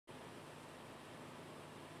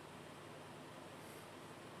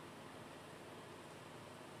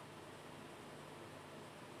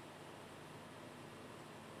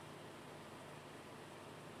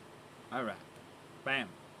Alright. Bam.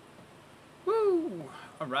 Woo!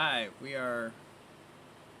 Alright, we are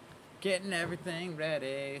getting everything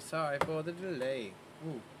ready. Sorry for the delay.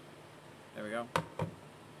 Ooh. There we go.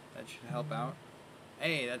 That should help out.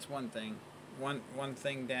 Hey, that's one thing. One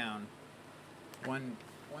thing down. One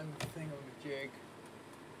thing of the jig.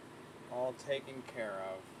 All taken care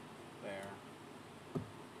of. There.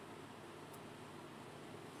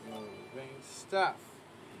 Moving stuff.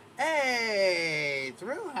 Hey!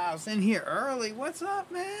 Thrill House in here early. What's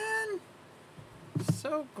up, man?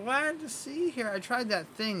 So glad to see you here. I tried that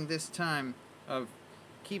thing this time of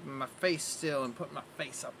keeping my face still and putting my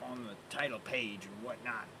face up on the title page and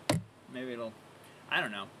whatnot. Maybe it'll... I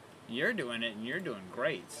don't know. You're doing it and you're doing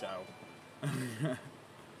great, so...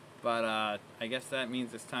 But, I guess that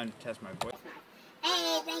means it's time to test my voice.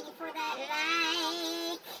 Hey, thank you for that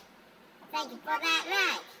like. Thank you for that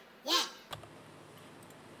like. Yeah.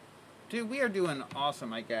 Dude, we are doing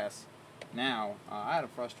awesome, I guess. Now, I had a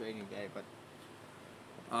frustrating day, but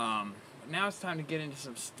now it's time to get into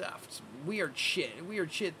some stuff. Some weird shit.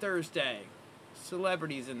 Weird shit Thursday.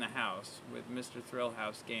 Celebrities in the house with Mr. Thrill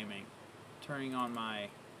House Gaming. Turning on my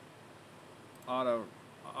auto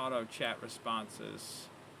chat responses,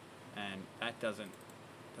 and that doesn't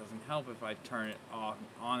help if I turn it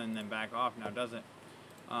on and then back off now, does it?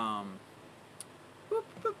 Boop,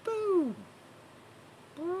 boop, boop.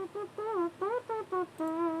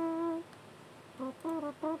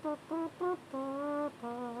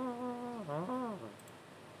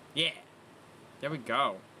 Yeah, there we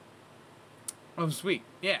go. Oh, sweet.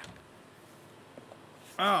 Yeah.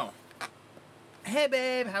 Oh, hey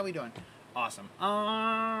babe, how we doing? Awesome.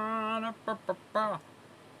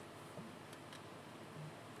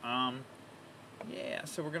 Yeah,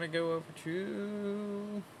 so we're gonna go over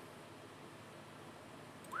to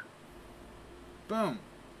boom.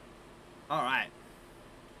 All right.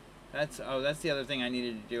 That's the other thing I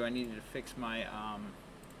needed to do. I needed to fix my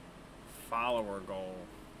follower goal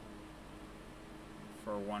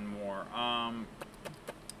for one more.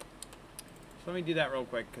 So let me do that real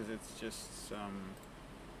quick because it's just some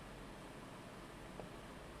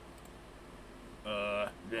blah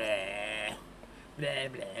blah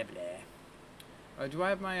blah blah. Oh, do I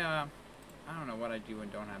have my I don't know what I do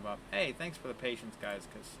and don't have up. Hey, thanks for the patience, guys,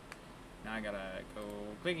 because now I gotta go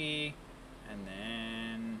biggie, and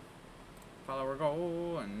then follower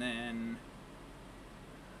goal, and then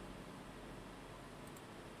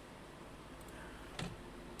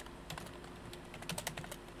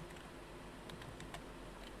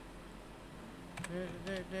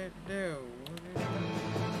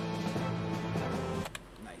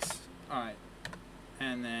nice. All right,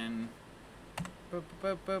 and then boo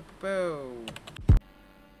boo boo boo.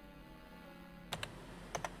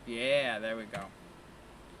 Yeah, there we go.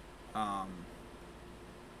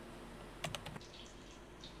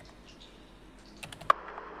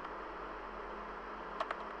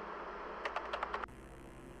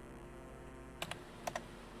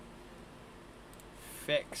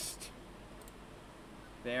 Fixed.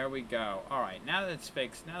 There we go. Alright, now that it's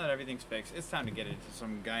fixed, now that everything's fixed, it's time to get into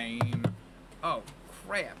some game. Oh,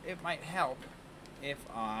 crap. It might help if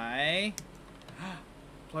I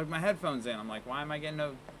plug my headphones in. I'm like, why am I getting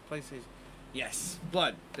no PlayStation? Yes,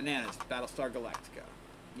 blood, bananas, Battlestar Galactica.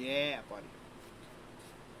 Yeah, buddy.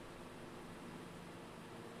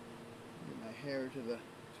 Get my hair to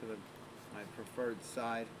my preferred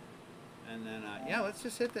side, and then yeah, let's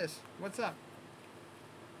just hit this. What's up?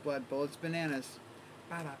 Blood, bullets, bananas.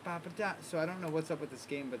 Ba-da-ba-ba-da. So I don't know what's up with this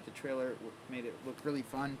game, but the trailer made it look really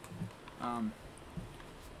fun.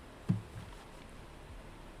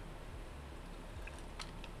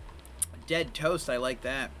 Dead Toast, I like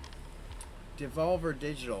that. Devolver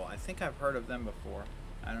Digital, I think I've heard of them before.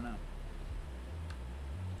 I don't know.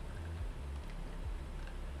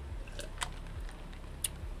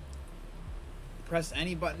 Press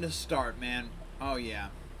any button to start, man. Oh yeah.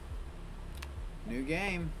 New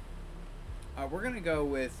game. We're gonna go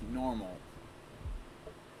with normal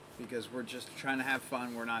because we're just trying to have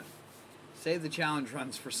fun. We're not save the challenge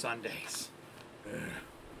runs for Sundays. Ugh.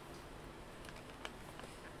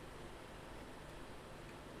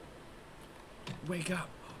 Wake up!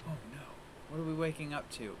 Oh no. What are we waking up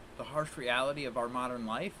to? The harsh reality of our modern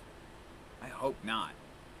life? I hope not.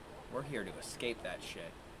 We're here to escape that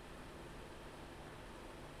shit.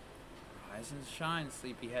 Rise and shine,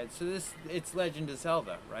 sleepyhead. So it's Legend of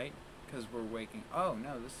Zelda, right? Because we're waking... Oh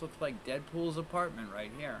no, this looks like Deadpool's apartment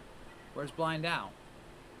right here. Where's Blind Owl?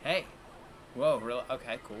 Hey! Whoa, really?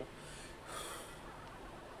 Okay, cool.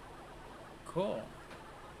 Cool.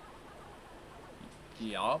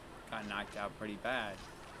 Yup. Got knocked out pretty bad.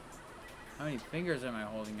 How many fingers am I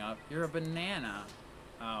holding up? You're a banana.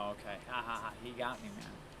 Oh, okay. Ha ha ha. He got me, man.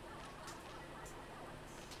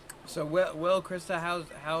 So, Will, Krista,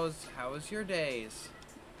 how's your days?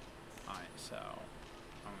 All right, so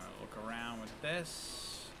I'm gonna look around with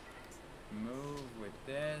this, move with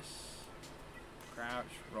this, crouch,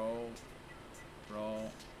 roll,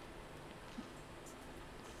 roll.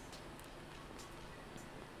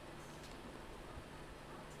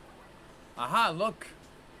 Aha! Look.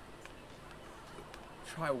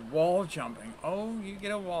 Try wall jumping. Oh, you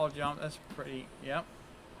get a wall jump. That's pretty. Yep.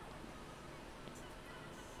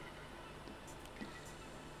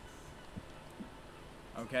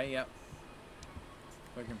 Okay, yep.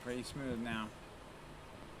 Looking pretty smooth now.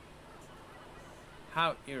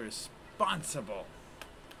 How irresponsible.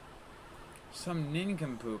 Some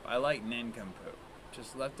nincompoop. I like nincompoop.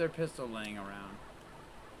 Just left their pistol laying around.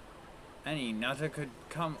 Any nutter could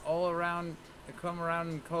come around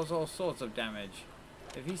and cause all sorts of damage.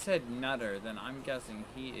 If he said nutter, then I'm guessing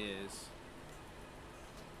he is,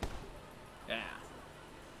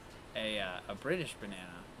 yeah, a British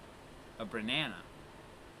banana. A banana.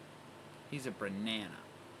 He's a banana.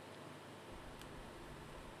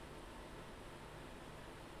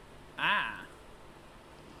 Ah!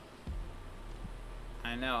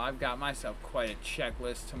 I know, I've got myself quite a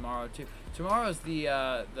checklist tomorrow, too. Tomorrow's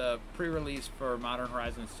the pre-release for Modern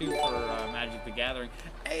Horizons 2 for Magic the Gathering.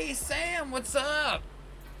 Hey, Sam, what's up?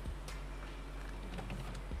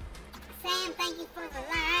 Sam, thank you for the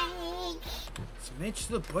like. It's Mitch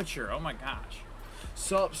the Butcher, oh my gosh.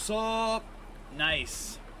 Sup?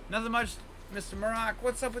 Nice. Nothing much, Mr. Murrock.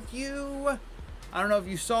 What's up with you? I don't know if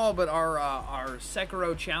you saw, but our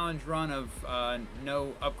Sekiro challenge run of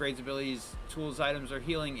no upgrades, abilities, tools, items, or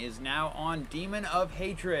healing is now on Demon of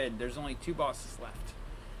Hatred. There's only 2 bosses left,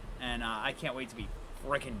 and I can't wait to be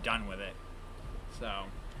frickin' done with it. So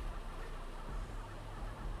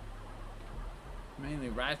mainly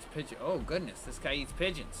rats, pigeons. Oh goodness, this guy eats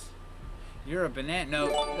pigeons. You're a banana.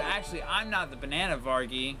 No, actually, I'm not the banana,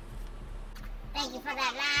 Vargi. Thank you for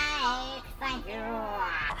that like. Thank you.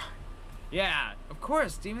 Yeah, of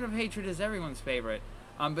course, Demon of Hatred is everyone's favorite.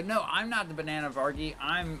 But no, I'm not the banana, Vargi.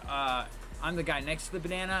 I'm the guy next to the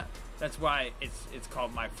banana. That's why it's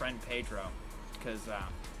called my friend Pedro, because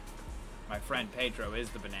my friend Pedro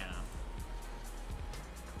is the banana.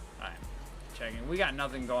 All right, checking. We got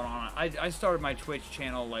nothing going on. I started my Twitch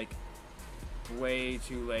channel like way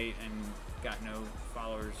too late and got no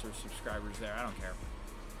followers or subscribers there. I don't care.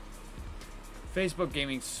 Facebook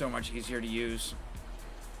gaming's so much easier to use.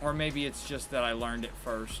 Or maybe it's just that I learned it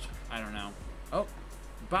first. I don't know. Oh,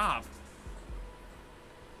 Bob.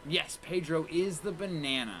 Yes, Pedro is the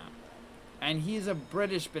banana. And he's a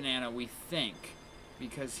British banana, we think,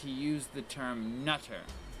 because he used the term nutter.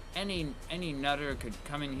 Any nutter could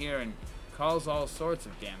come in here and cause all sorts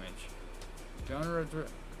of damage. Donor of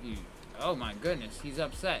you. Oh my goodness, he's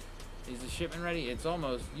upset. Is the shipment ready? It's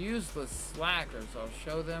almost useless slackers. I'll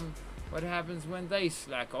show them what happens when they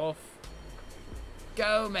slack off.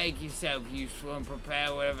 Go make yourself useful and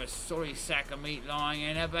prepare whatever sorry sack of meat lying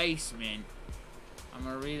in a basement. I'm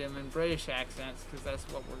gonna read them in British accents because that's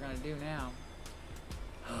what we're gonna do now.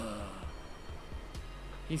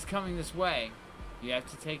 He's coming this way. You have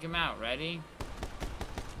to take him out. Ready?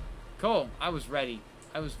 Cool. I was ready.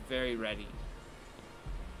 I was very ready.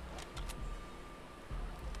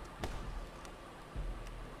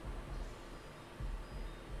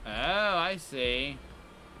 Oh, I see.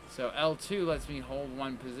 So L2 lets me hold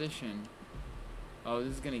one position. Oh,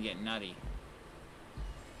 this is gonna get nutty.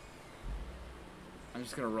 I'm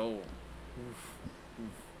just gonna roll. Oof.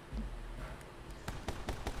 Oof.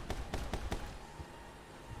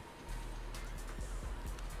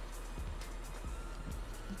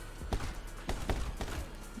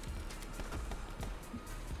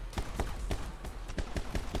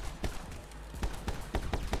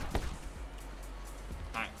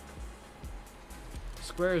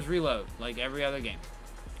 Squares reload, like every other game.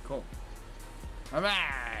 Cool.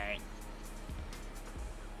 Alright!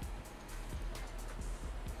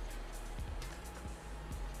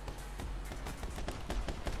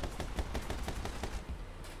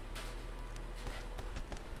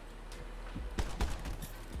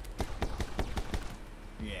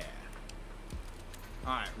 Yeah.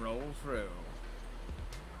 Alright, roll through.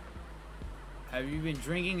 Have you been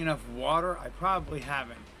drinking enough water? I probably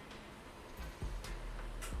haven't.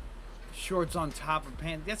 Shorts on top of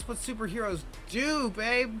pants. That's what superheroes do,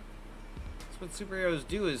 babe. That's what superheroes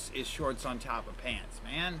do is shorts on top of pants,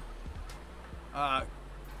 man.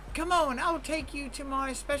 Come on, I'll take you to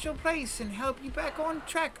my special place and help you back on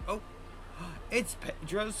track. Oh, it's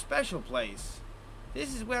Pedro's special place.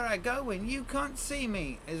 This is where I go when you can't see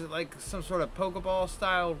me. Is it like some sort of Pokeball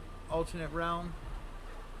style alternate realm?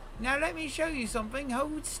 Now let me show you something.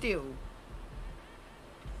 Hold still.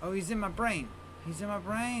 Oh, he's in my brain. He's in my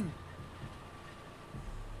brain.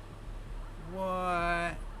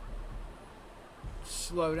 What?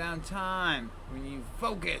 Slow down time. When you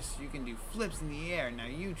focus, you can do flips in the air. Now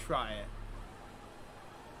you try it.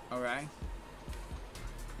 Alright.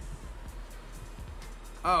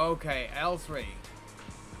 Oh, okay. L3.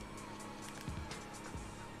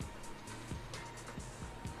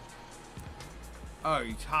 Oh,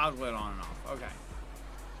 you toggle it on and off. Okay.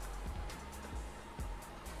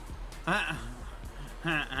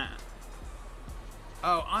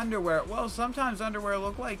 Oh, underwear. Well, sometimes underwear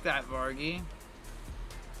look like that, Vargy.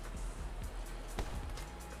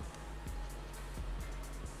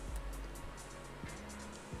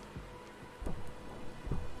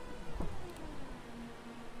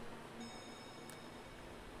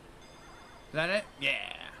 Is that it?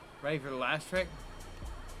 Yeah. Ready for the last trick?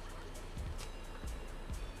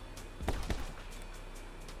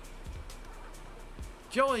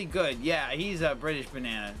 Jolly good. Yeah, he's a British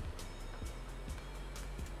banana.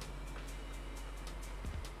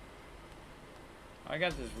 I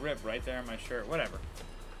got this rip right there on my shirt. Whatever.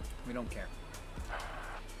 We don't care.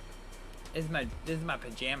 This is my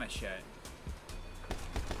pajama shirt.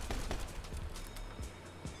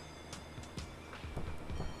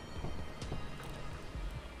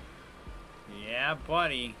 Yeah,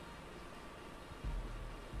 buddy.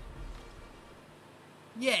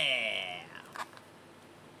 Yeah.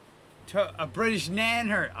 A British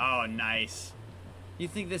nanner. Oh, nice. You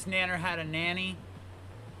think this nanner had a nanny?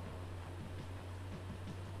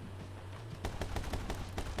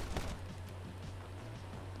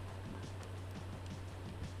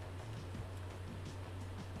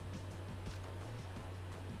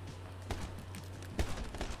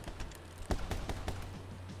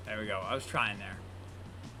 There we go. I was trying there.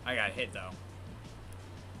 I got hit though.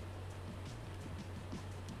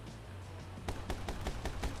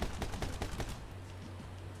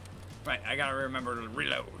 Right, I gotta remember to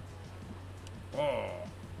reload. Oh.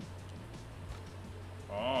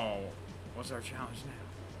 Oh. What's our challenge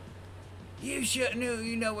now? You should know,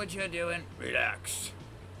 you know what you're doing. Relax.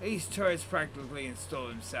 These turrets practically install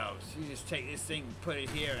themselves. You just take this thing and put it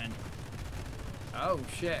here and... Oh,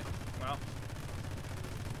 shit. Well.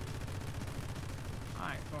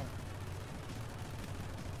 Alright, cool.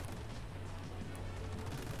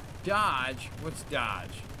 Dodge? What's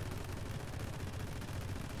dodge?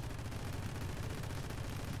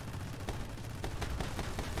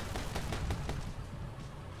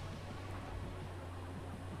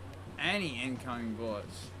 Any incoming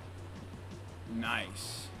bullets.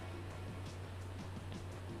 Nice.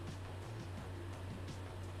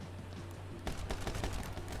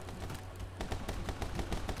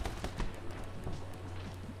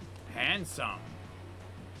 Handsome.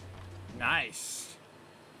 Nice.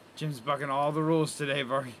 Jim's bucking all the rules today,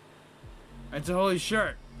 Vargy. It's a holy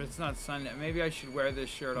shirt, but it's not Sunday. Maybe I should wear this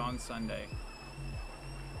shirt on Sunday.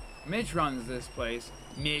 Mitch runs this place.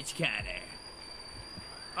 Mitch Canner.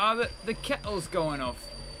 Oh, the kettle's going off.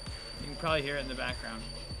 You can probably hear it in the background.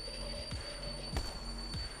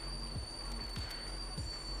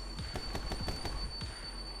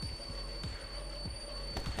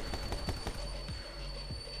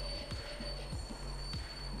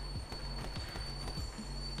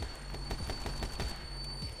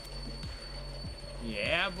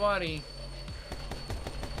 Yeah, buddy.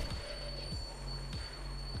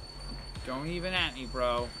 Don't even at me,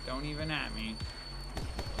 bro. Don't even at me.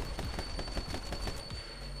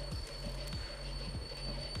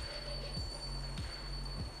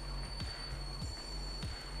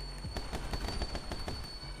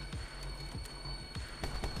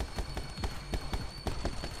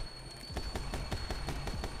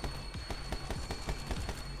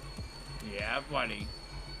 Yeah, buddy.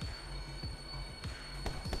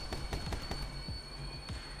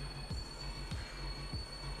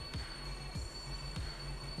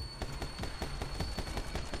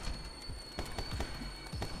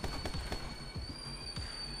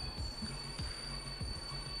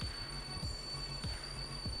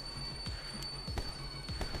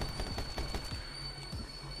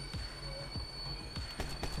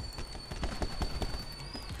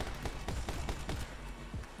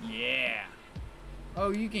 Yeah. Oh,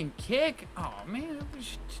 you can kick? Oh, man.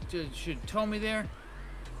 Should have told me there.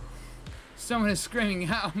 Someone is screaming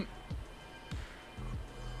out.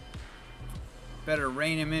 Better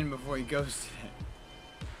rein him in before he goes to it.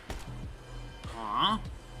 Huh?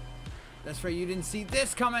 That's right, you didn't see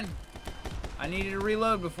this coming. I needed to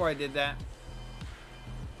reload before I did that.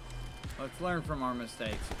 Let's learn from our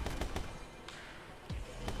mistakes.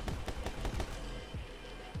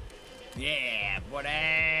 Yeah,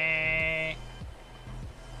 buddy!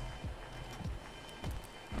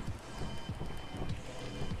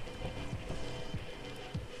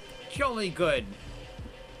 Jolly good.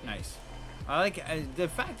 Nice. I like the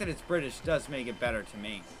fact that it's British does make it better to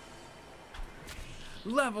me.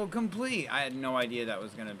 Level complete. I had no idea that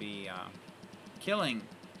was gonna be killing.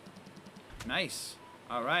 Nice.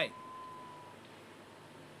 All right.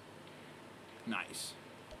 Nice.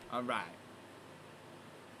 All right.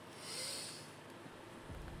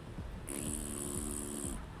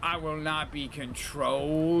 I will not be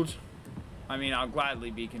controlled. I mean, I'll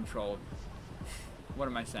gladly be controlled. What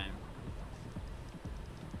am I saying?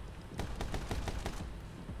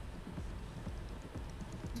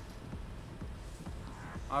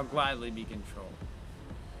 I'll gladly be controlled.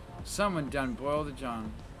 Someone done boil the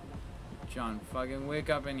John. John fucking Wick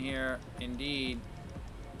up in here. Indeed.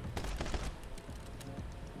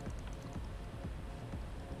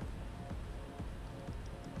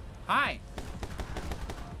 Hi.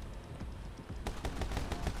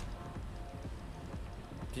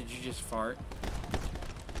 Did you just fart?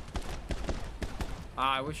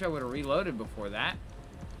 I wish I would have reloaded before that.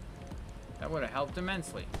 That would have helped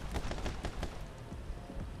immensely.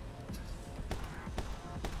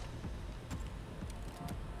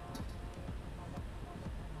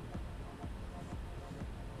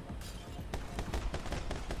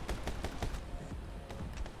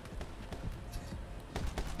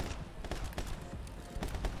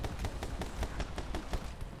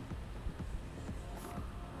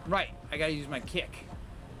 Right, I gotta use my kick.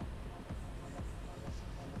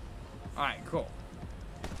 Alright, cool.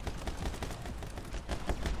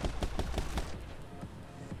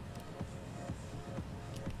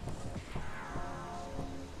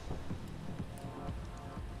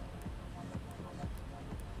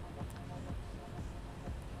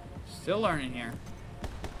 Still learning here.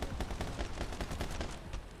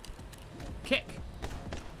 Kick.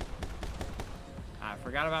 I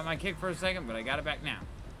forgot about my kick for a second, but I got it back now.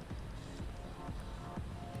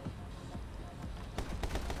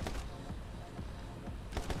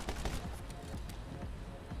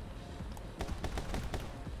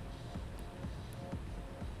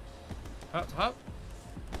 Hup, hup.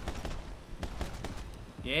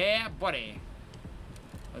 Yeah, buddy.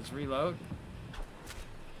 Let's reload.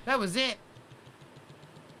 That was it.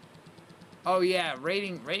 Oh yeah,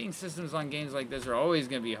 rating systems on games like this are always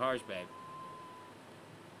gonna be harsh, babe.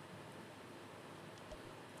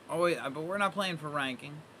 Oh wait, but we're not playing for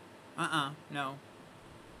ranking. No.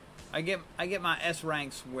 I get my S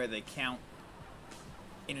ranks where they count.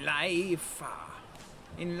 In life.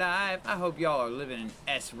 In life, I hope y'all are living an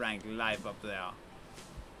S-rank life up there,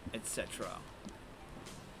 etc.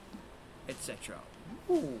 etc.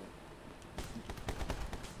 Ooh.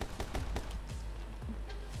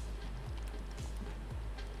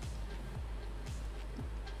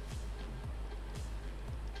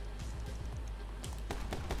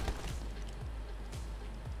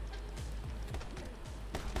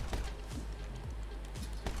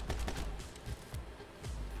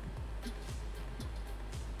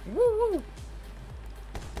 Woo woo.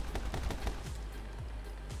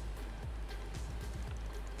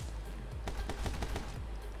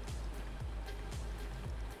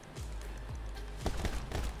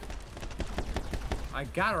 I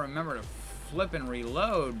gotta remember to flip and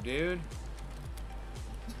reload, dude.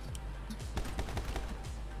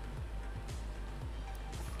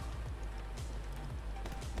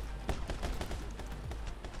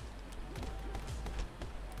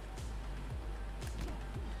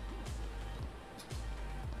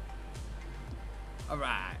 All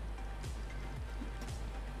right.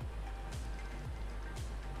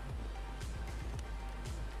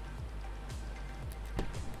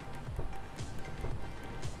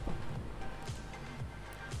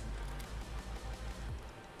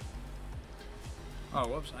 Oh,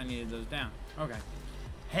 whoops, I needed those down. Okay.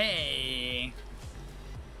 Hey!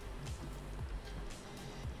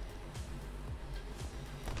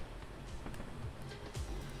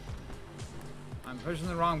 I'm pushing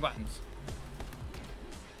the wrong buttons.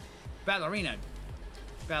 Ballerina.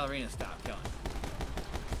 Ballerina, stop killing.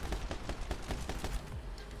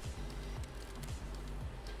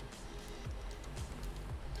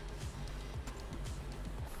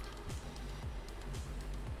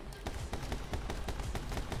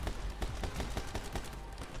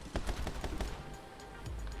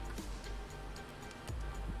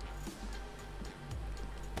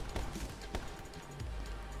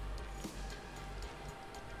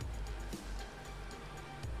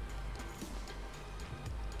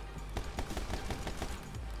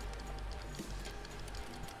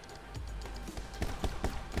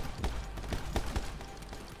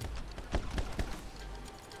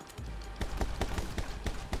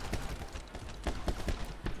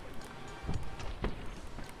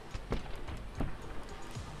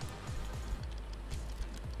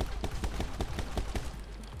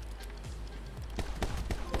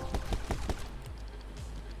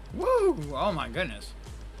 Woo! Oh my goodness.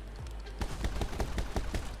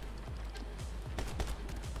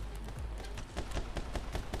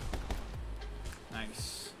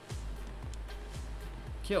 Nice.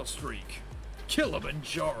 Kill streak.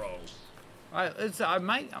 Kilimanjaro. Alright, I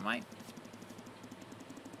might.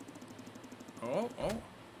 Oh.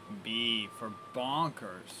 B for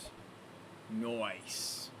bonkers.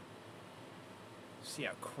 Nice. See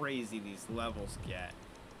how crazy these levels get.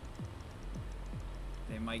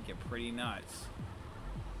 They might get pretty nuts.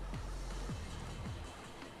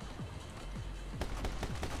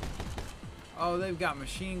 Oh, they've got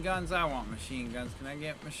machine guns. I want machine guns. Can I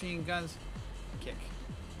get machine guns? Kick.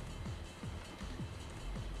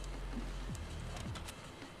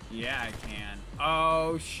 Yeah, I can.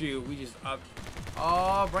 Oh, shoot. We just up.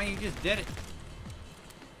 Oh, Brian, you just did it.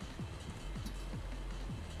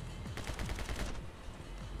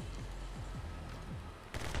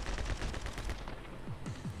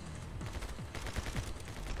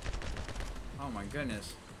 Oh, my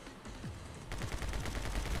goodness.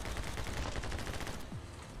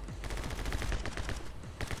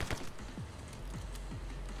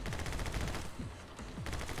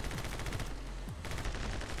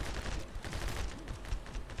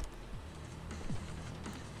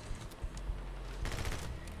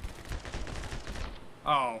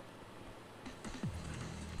 Oh.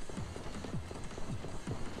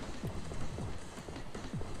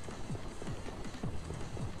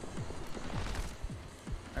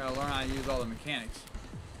 I gotta learn how to use all the mechanics.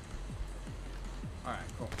 Alright,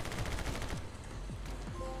 cool.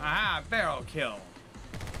 Aha, barrel kill.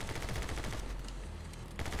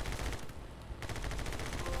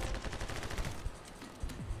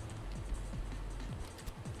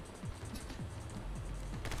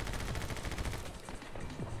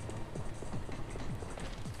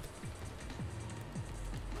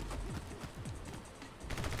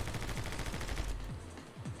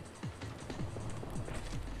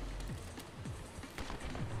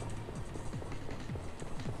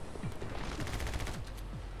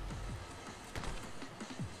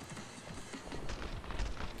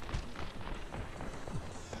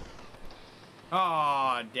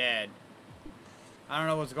 Oh, dead. I don't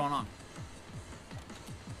know what's going on.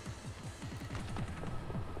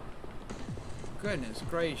 Goodness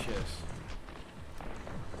gracious.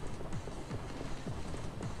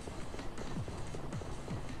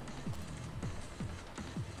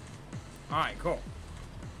 Alright, cool.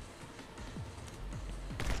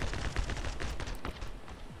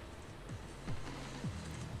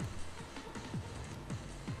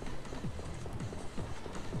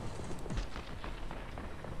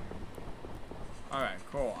 Alright,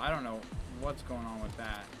 cool. I don't know what's going on with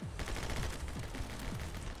that.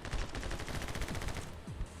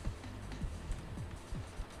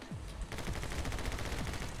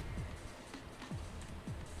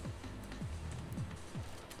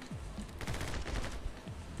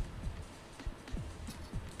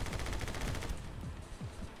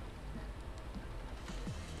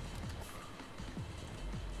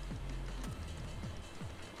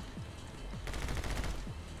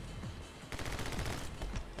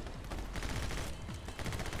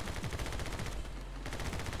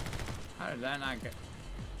 How did that not get?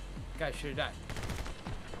 Guy should have died.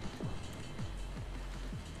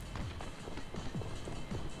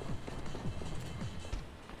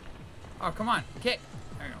 Oh, come on, kick.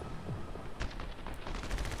 There you go.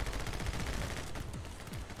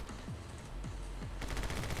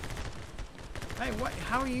 Hey, what?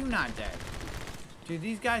 How are you not dead? Dude,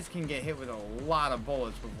 these guys can get hit with a lot of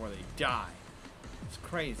bullets before they die. It's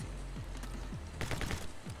crazy.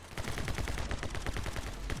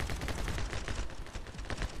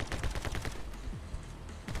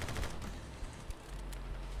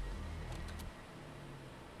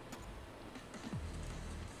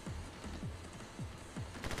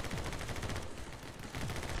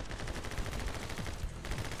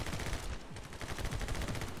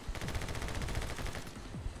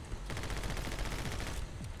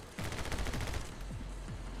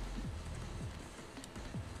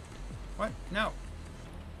 What? No.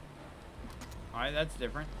 Alright, that's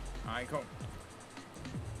different. Alright, cool.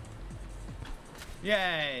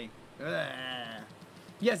 Yay! Ugh.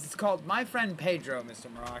 Yes, it's called My Friend Pedro, Mr.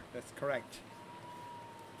 Maroc. That's correct.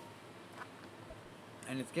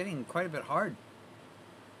 And it's getting quite a bit hard.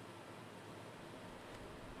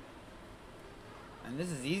 And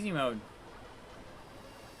this is easy mode.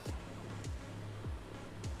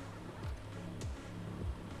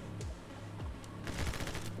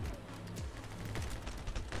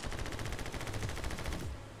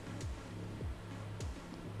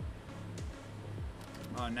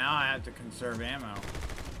 Oh, now I have to conserve ammo.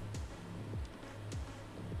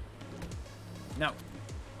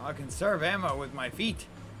 I'll conserve ammo with my feet.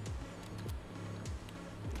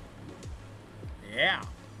 Yeah.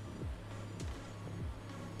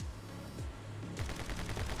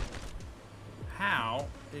 How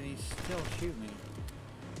did he still shoot me?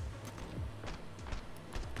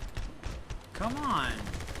 Come on,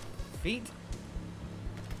 feet.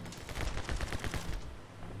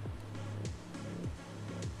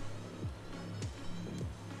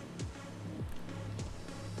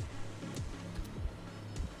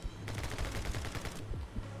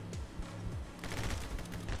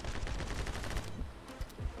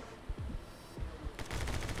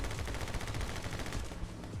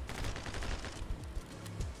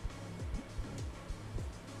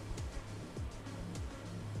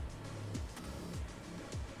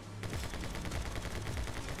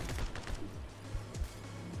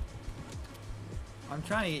 I'm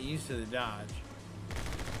trying to get used to the dodge.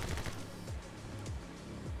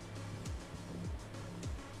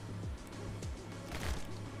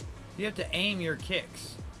 You have to aim your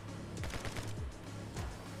kicks.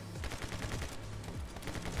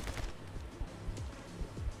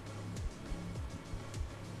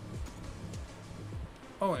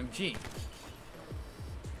 OMG.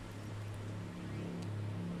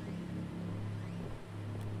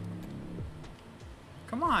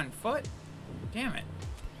 Come on, foot. Damn it.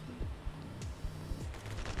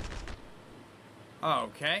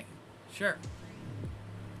 Okay. Sure.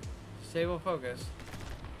 Stable focus.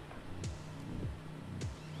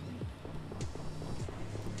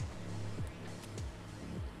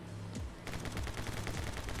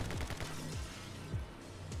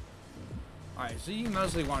 Alright, so you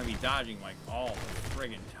mostly want to be dodging like all the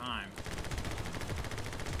friggin' time.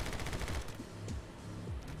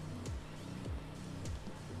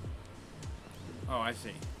 Oh, I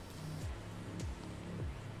see.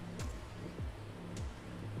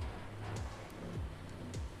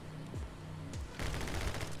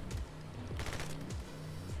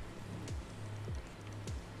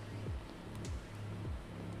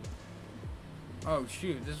 Oh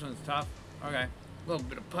shoot, this one's tough. Okay, a little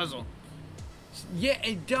bit of puzzle. Yeah,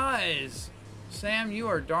 it does. Sam, you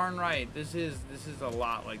are darn right. This is a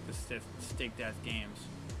lot like the Stick Death games.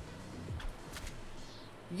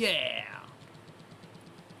 Yeah.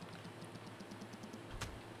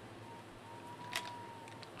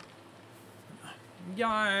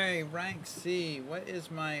 Yay, rank C. What is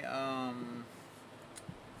my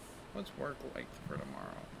what's work like for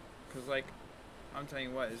tomorrow? Cause like I'm telling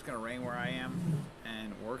you what, it's gonna rain where I am,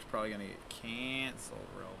 and work's probably gonna get canceled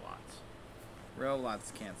real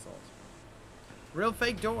lots canceled. Real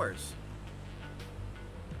fake doors.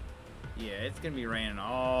 Yeah, it's gonna be raining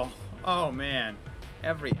all, oh man,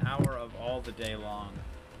 every hour of all the day long.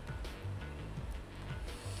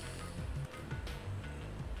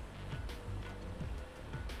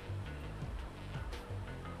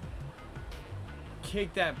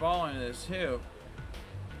 Kick that ball into this hoop.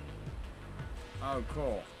 Oh,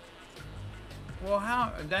 cool. Well,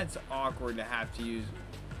 how? That's awkward to have to use.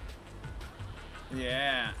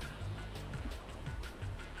 Yeah.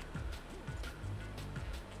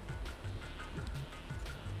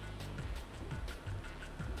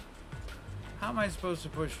 How am I supposed to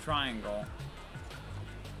push triangle?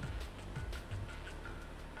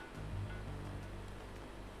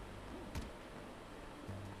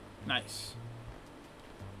 Nice.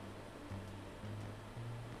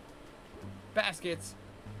 Baskets.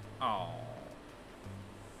 Oh.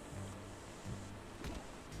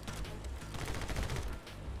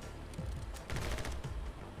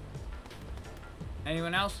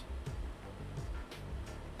 Anyone else?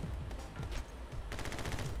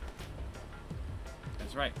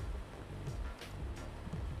 That's right.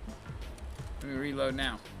 Let me reload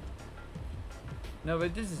now. No,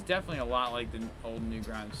 but this is definitely a lot like the old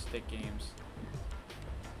Newgrounds stick games.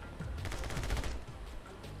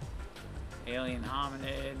 Alien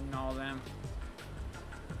Hominid and all them.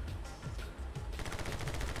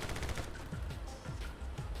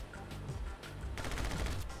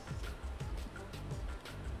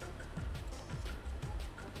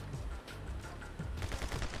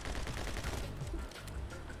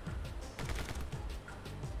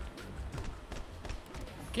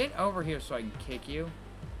 Get over here so I can kick you.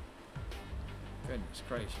 Goodness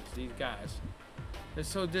gracious, these guys. They're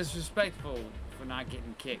so disrespectful for not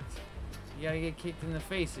getting kicked. You gotta get kicked in the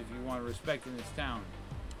face if you want respect in this town.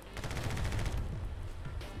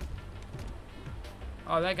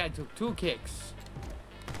 Oh, that guy took 2 kicks.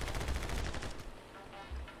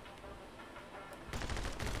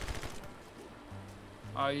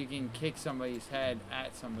 Oh, you can kick somebody's head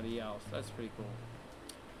at somebody else. That's pretty cool.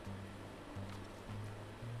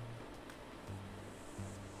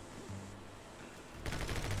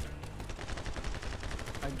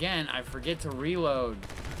 Again, I forget to reload.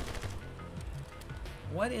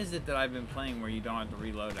 What is it that I've been playing where you don't have to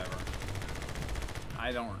reload ever?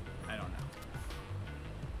 I don't know.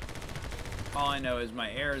 All I know is my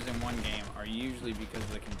errors in one game are usually because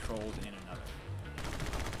of the controls in another.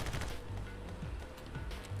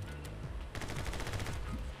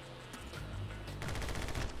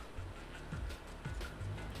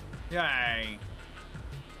 Yay!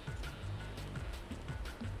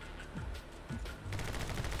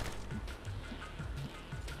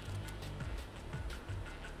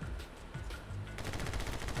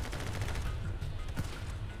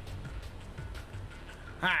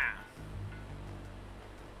 Ha!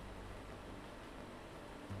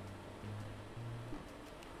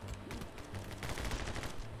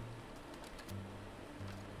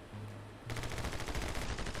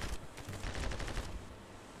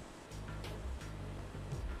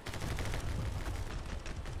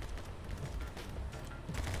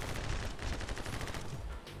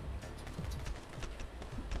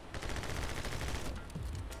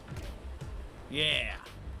 Yeah.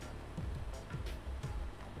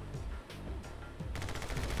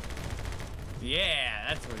 Yeah,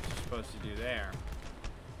 that's what you're supposed to do there.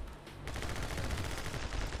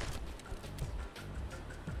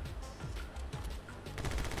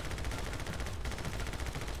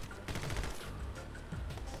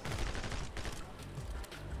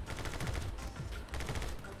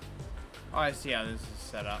 Oh, I see how this is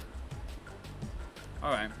set up.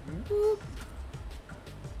 Alright.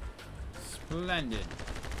 Splendid.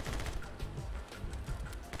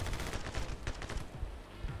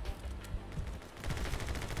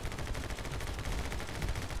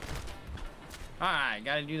 Alright,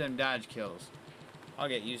 gotta do them dodge kills. I'll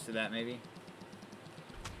get used to that, maybe.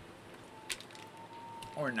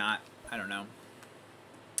 Or not. I don't know.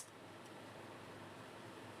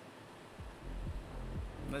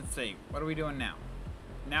 Let's see. What are we doing now?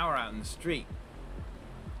 Now we're out in the street.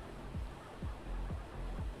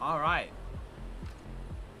 Alright.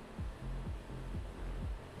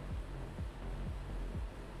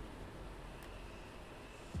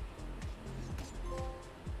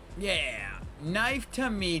 Yeah. Knife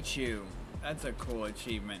to meet you. That's a cool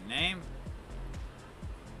achievement name.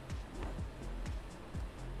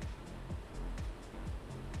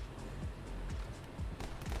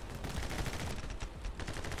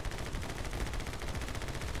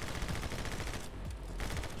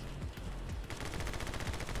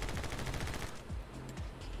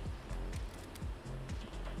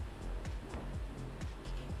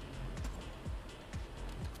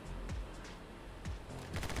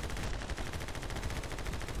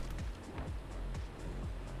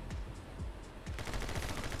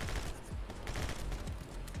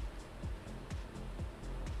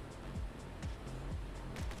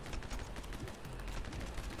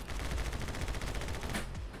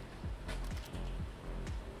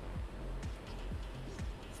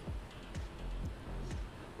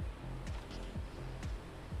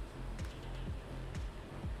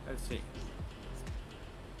 Let's see.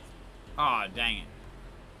 Aw, oh, dang it.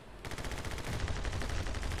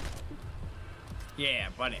 Yeah,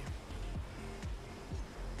 buddy.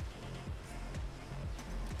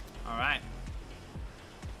 Alright.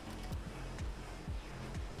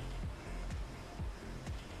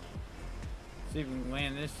 See if we can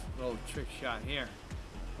land this little trick shot here.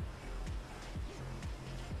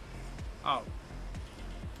 Oh.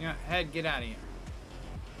 You know, head, get out of here.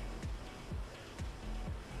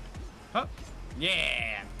 Hup.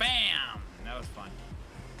 Yeah! Bam! That was fun.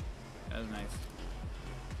 That was nice.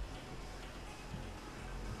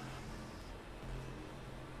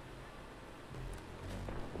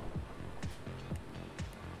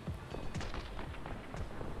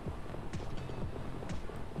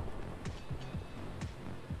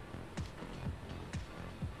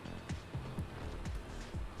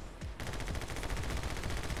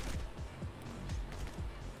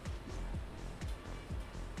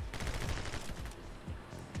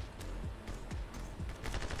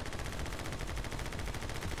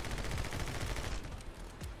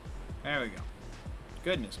 There we go.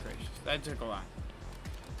 Goodness gracious, that took a lot.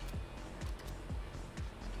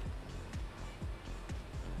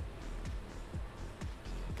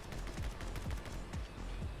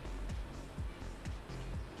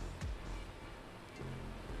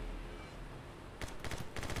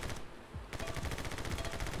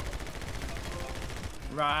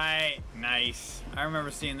 Right, nice. I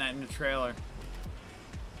remember seeing that in the trailer.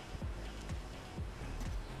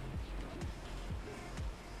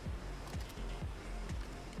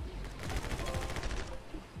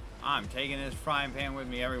 I'm taking this frying pan with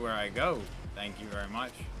me everywhere I go. Thank you very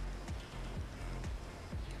much.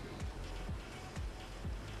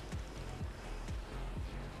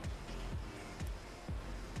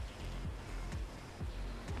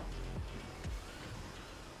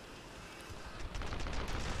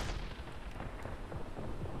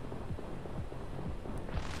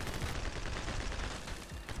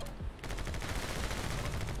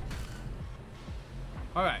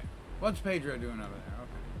 Alright. What's Pedro doing over there?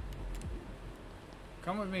 Okay.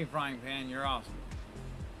 Come with me, frying pan. You're awesome.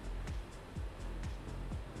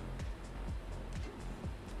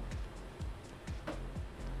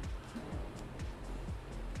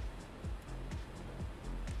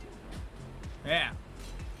 Yeah.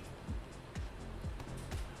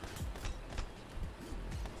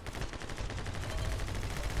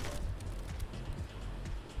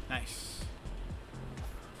 Nice.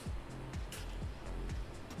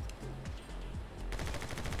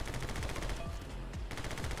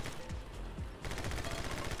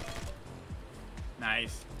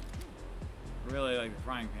 Nice. Really like the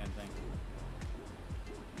frying pan thing.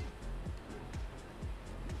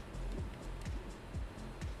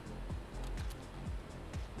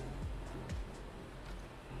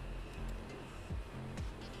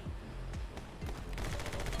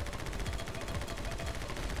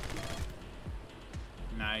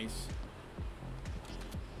 Nice.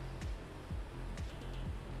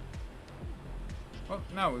 Oh,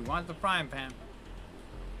 no, we want the frying pan.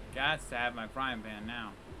 Got to have my frying pan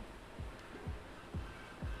now.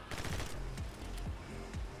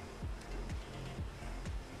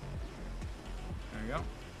 There we go.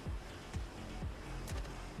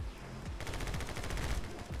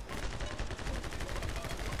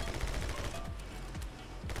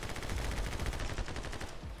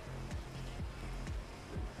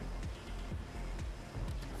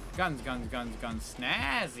 Guns, guns, guns, guns.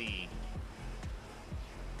 Snazzy.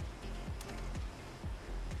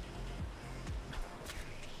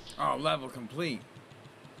 Oh, level complete.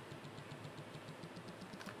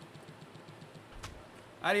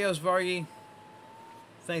 Adios, Vargy.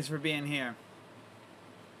 Thanks for being here.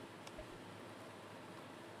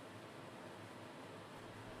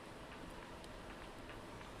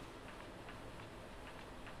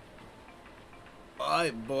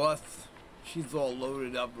 Alright, boss. She's all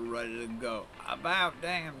loaded up and ready to go. About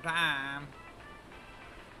damn time.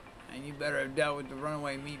 And you better have dealt with the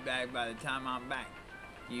runaway meatbag by the time I'm back.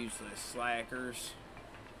 Useless slackers.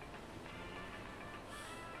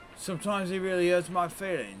 Sometimes it really hurts my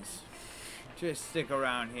feelings. Just stick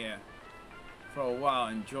around here for a while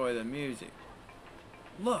and enjoy the music.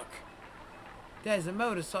 Look! There's a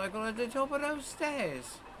motorcycle at the top of those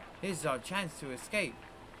stairs. Here's our chance to escape.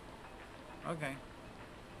 Okay.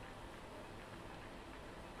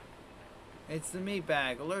 It's the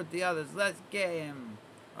meatbag. Alert the others. Let's get him.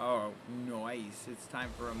 Oh, nice. It's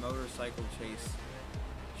time for a motorcycle chase.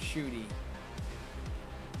 Shooty.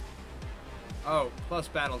 Oh, plus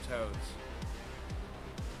Battletoads.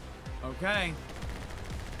 Okay.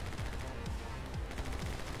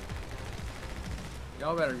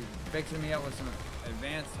 Y'all better be fixing me up with some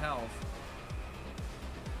advanced health.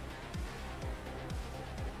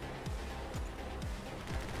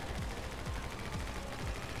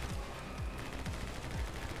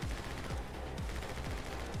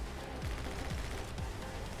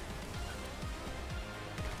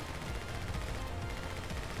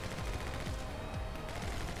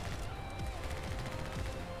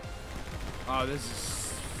 Oh, this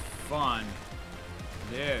is fun.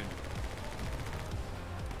 Dude.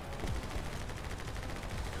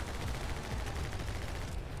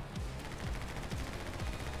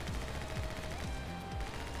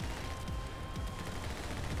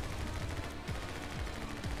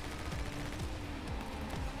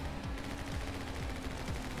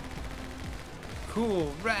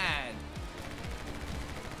 Cool, rad.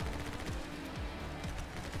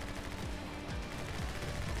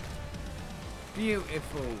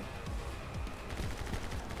 Beautiful.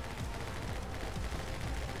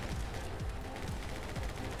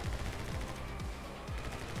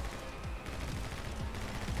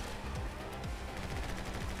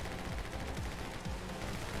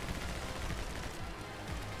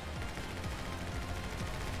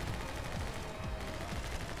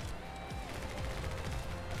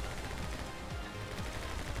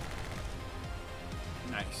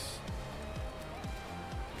 Nice.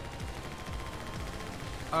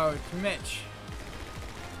 Oh, it's Mitch.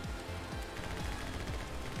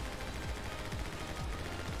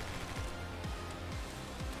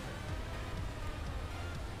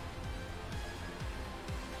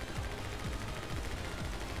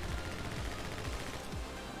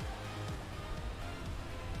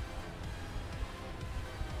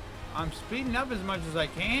 I'm speeding up as much as I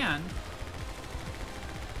can.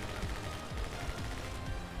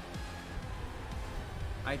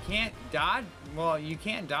 I can't dodge. Well, you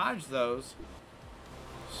can't dodge those.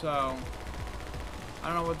 So, I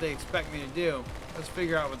don't know what they expect me to do. Let's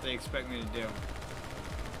figure out what they expect me to do.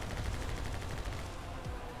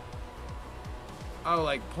 Oh,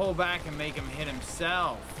 like pull back and make him hit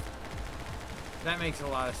himself. That makes a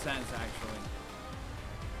lot of sense, actually.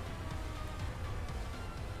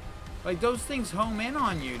 Like, those things home in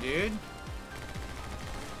on you, dude.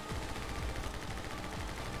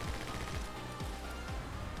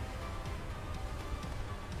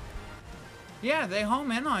 Yeah, they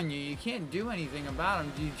home in on you. You can't do anything about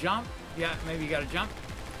them. Do you jump? Yeah, maybe you gotta jump.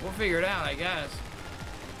 We'll figure it out, I guess.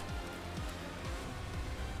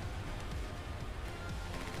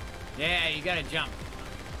 Yeah, you gotta jump.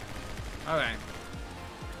 Okay.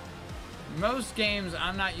 Most games,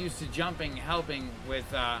 I'm not used to jumping, helping with,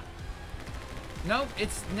 Nope,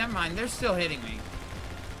 never mind, they're still hitting me.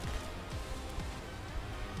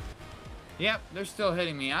 Yep, they're still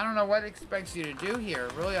hitting me. I don't know what it expects you to do here.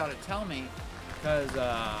 It really ought to tell me. Because,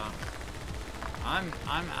 I'm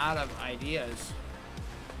out of ideas.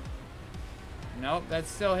 Nope, that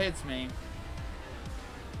still hits me.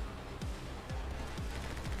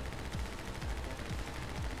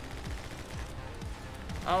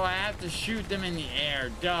 Oh, I have to shoot them in the air.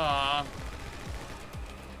 Duh.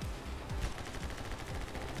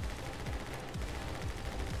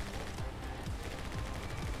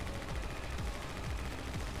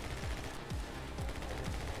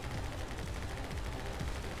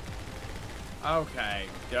 Okay,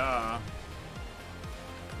 duh.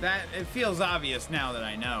 It feels obvious now that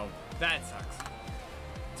I know. That sucks.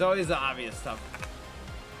 It's always the obvious stuff.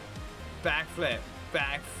 Backflip.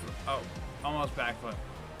 Oh, almost backflip.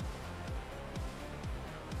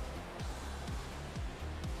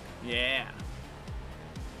 Yeah.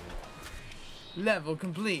 Level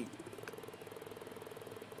complete.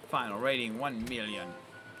 Final rating 1 million.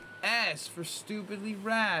 S for stupidly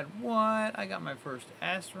rad. What? I got my first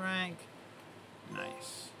S rank.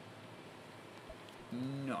 Nice.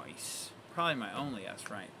 Nice. Probably my only S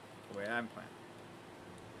rank, the way I'm playing.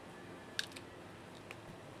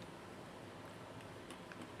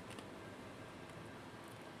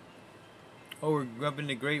 Oh, we're grubbing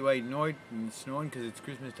the great white north and snoring because it's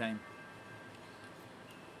Christmas time.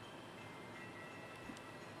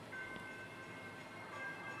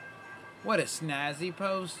 What a snazzy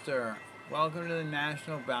poster. Welcome to the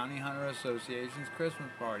National Bounty Hunter Association's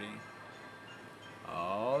Christmas party.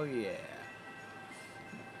 Oh, yeah.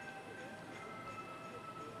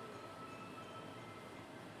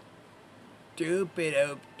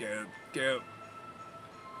 Doop-a-doop-doop-doop.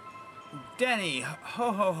 Denny,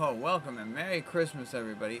 ho ho ho, welcome and Merry Christmas,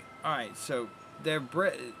 everybody. Alright, so they're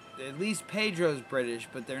at least Pedro's British,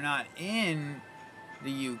 but they're not in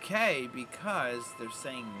the UK because they're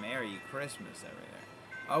saying Merry Christmas everywhere.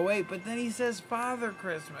 Oh wait, but then he says Father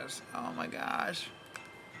Christmas. Oh my gosh.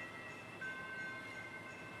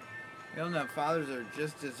 You know, fathers are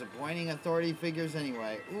just disappointing authority figures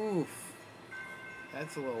anyway. Oof.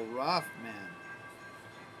 That's a little rough, man.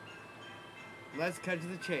 Let's cut to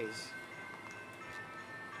the chase.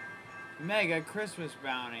 Mega Christmas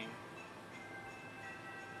bounty.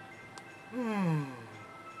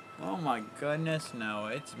 Oh my goodness, no,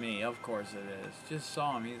 it's me. Of course it is. Just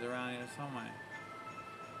saw him. He's around here somewhere.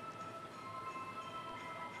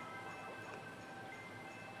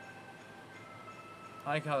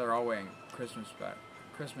 I like how they're all wearing Christmas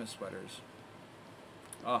sweaters.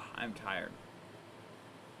 Oh, I'm tired.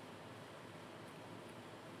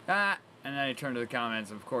 Ah! And then I turn to the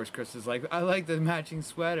comments. Of course, Chris is like, I like the matching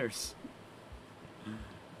sweaters.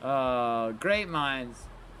 Great minds.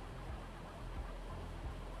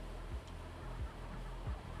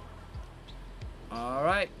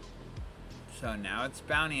 Alright. So now it's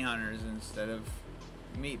bounty hunters instead of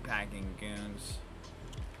meatpacking goons.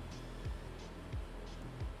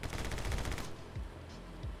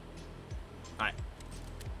 Alright.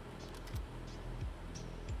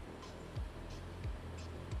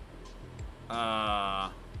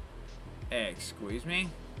 Excuse me?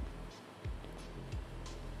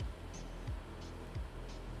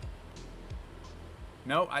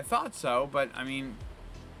 No, I thought so, but I mean...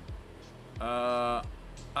 oh.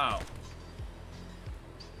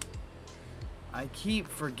 I keep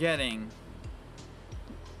forgetting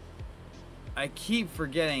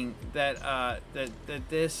that, that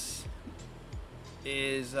this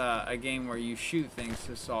is, a game where you shoot things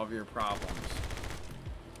to solve your problems.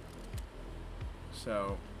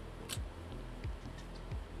 So...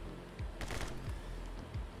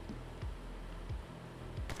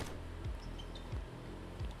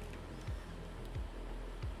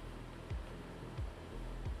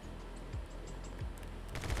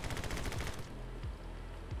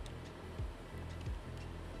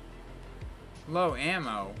 Low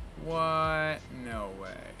ammo? What? No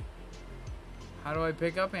way. How do I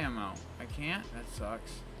pick up ammo? I can't? That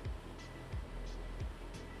sucks.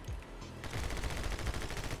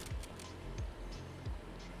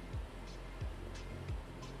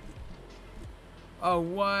 Oh,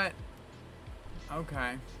 what?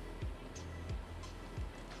 Okay.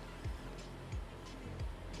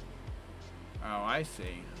 Oh, I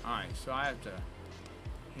see. Alright, so I have to...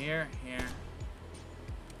 Here.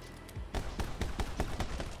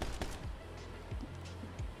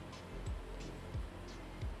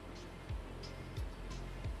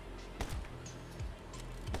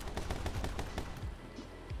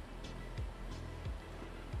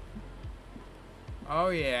 Oh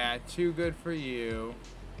yeah, too good for you.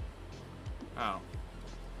 Oh.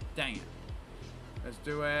 Dang it. Let's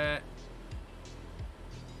do it.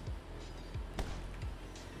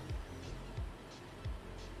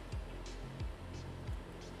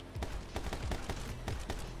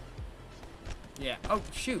 Yeah. Oh,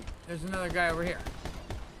 shoot. There's another guy over here.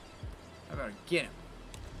 I better get him.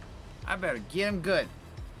 I better get him good.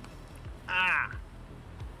 Ah!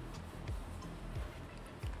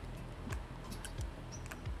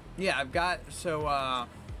 Yeah, I've got, so,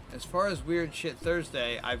 as far as Weird Shit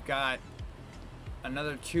Thursday, I've got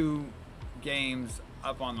another 2 games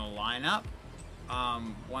up on the lineup.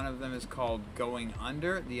 One of them is called Going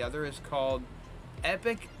Under. The other is called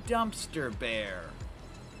Epic Dumpster Bear.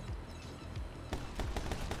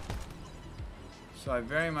 So I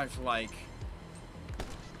very much like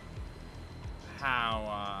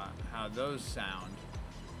how those sound.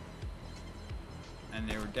 And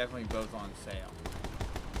they were definitely both on sale.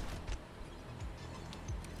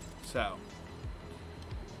 So,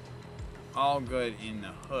 all good in the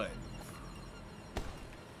hood.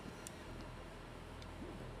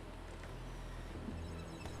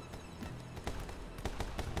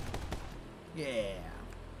 Yeah.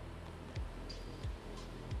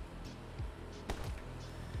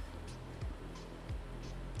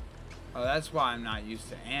 Oh, that's why I'm not used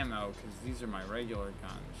to ammo, because these are my regular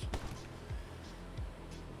guns.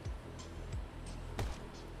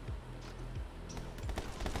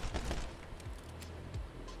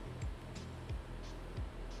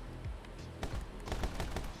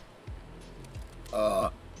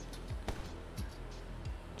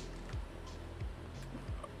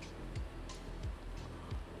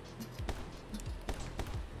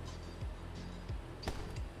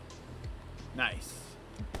 Nice.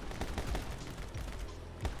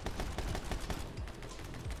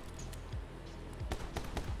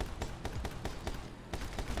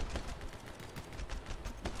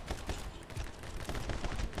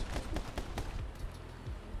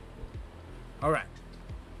 All right.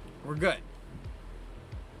 We're good.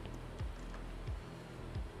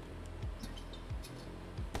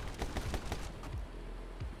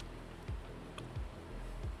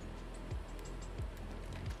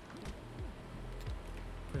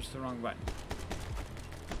 Push the wrong button.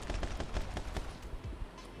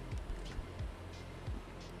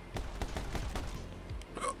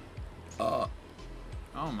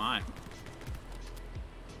 Oh my.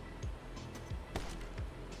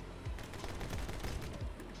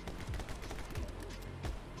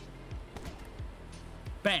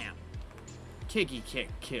 Bam. Kicky kick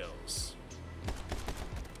kills.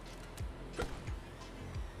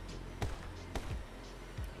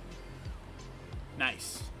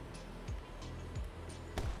 Nice.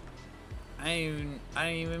 I didn't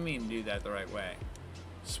even mean to do that the right way.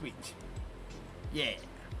 Sweet. Yeah.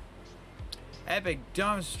 Epic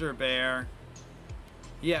Dumpster Bear.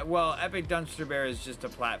 Yeah, well, Epic Dumpster Bear is just a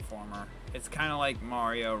platformer. It's kind of like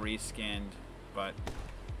Mario reskinned, but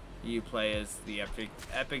you play as the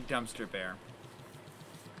Epic Dumpster Bear.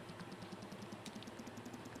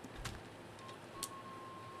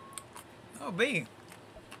 Oh, B.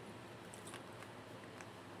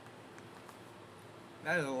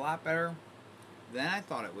 That is a lot better than I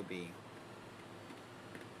thought it would be.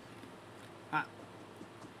 Huh.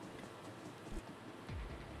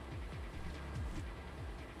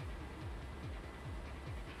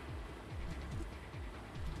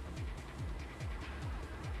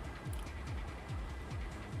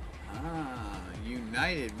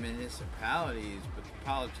 United municipalities, but the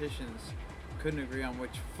politicians couldn't agree on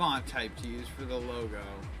which font type to use for the logo.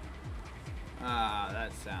 Ah,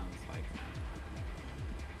 that sounds like that.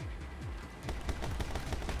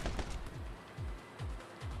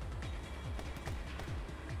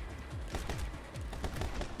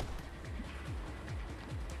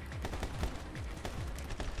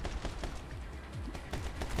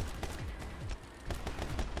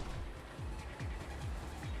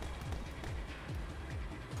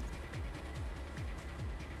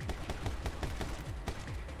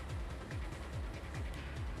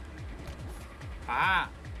 Ah!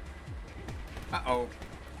 Uh-oh.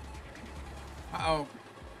 Uh-oh.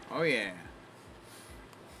 Oh, yeah.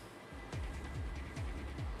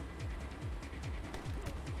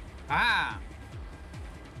 Ah!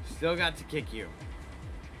 Still got to kick you.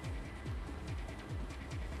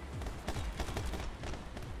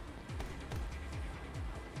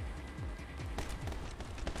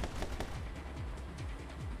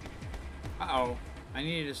 Uh-oh. I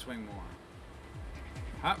needed to swing more.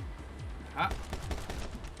 Hup. Hup.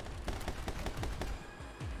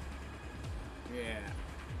 Yeah.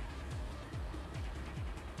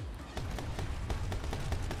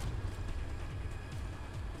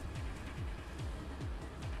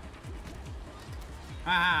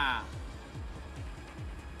 Ah!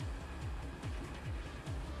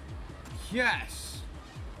 Yes!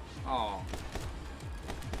 Oh.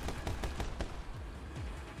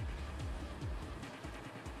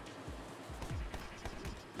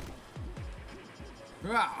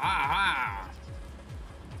 Ah!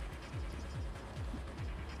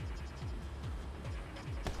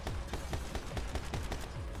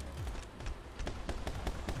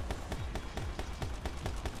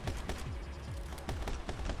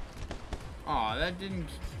 Oh, that didn't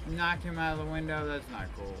knock him out of the window. That's not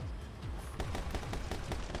cool.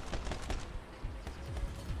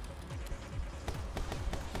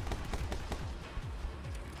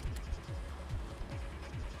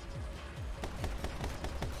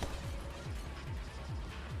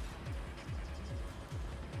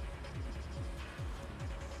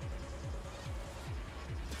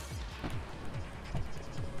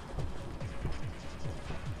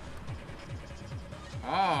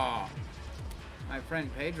 Oh, my friend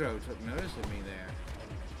Pedro took notice of me there.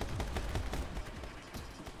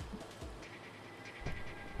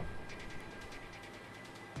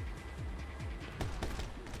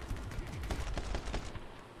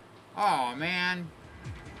 Oh, man.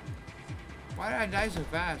 Why did I die so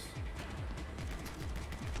fast?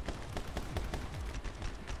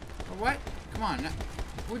 What? Come on.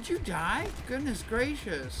 Would you die? Goodness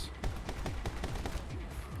gracious.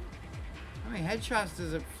 How many headshots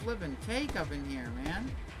does it flippin' take up in here,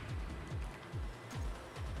 man?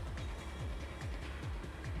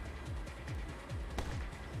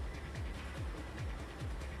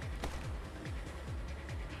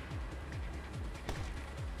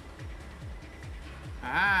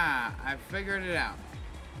 Ah, I figured it out.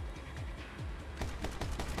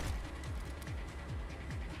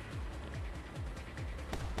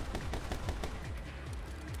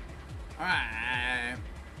 Alright.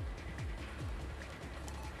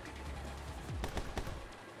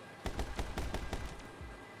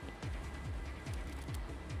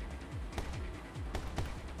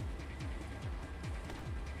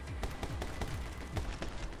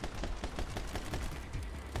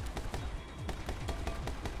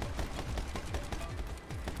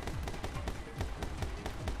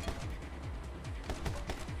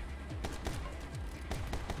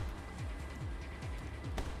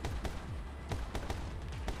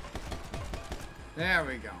 There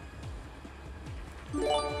we go.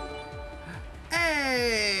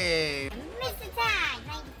 Hey! Mr. Tide,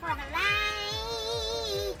 thank you for the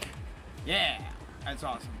like. Yeah, that's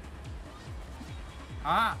awesome.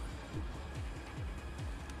 Ah.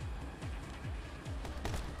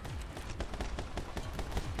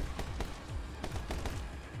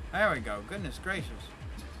 There we go. Goodness gracious.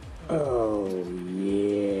 Oh,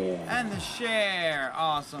 yeah. And the share.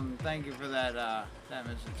 Awesome. Thank you for that,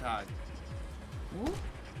 Mr. Todd. Whoop.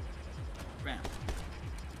 Bam.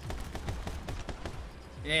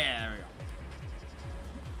 Yeah, there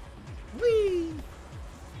we go. Whee!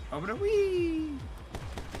 Over the whee!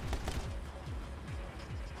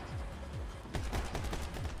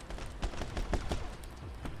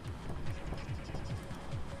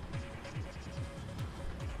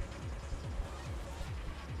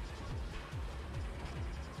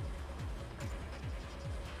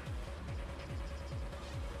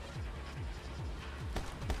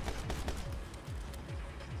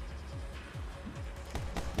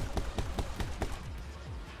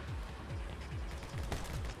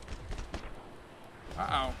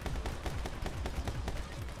 Uh-oh.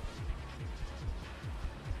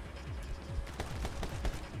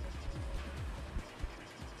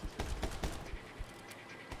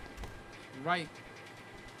 Right.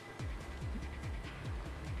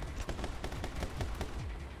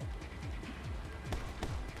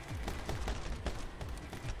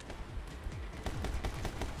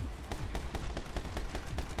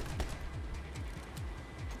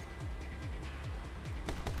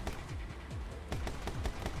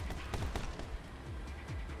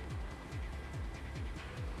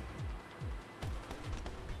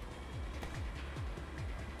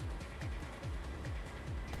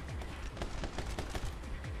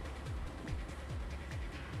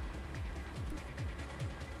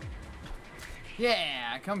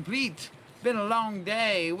 Yeah, complete. Been a long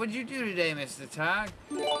day. What'd you do today, Mr. Tug?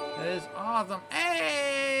 That is awesome.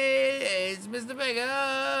 Hey, it's Mr.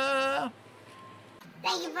 Pedro.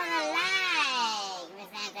 Thank you for the like, Miss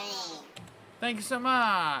Anthony. Thank you so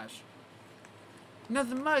much.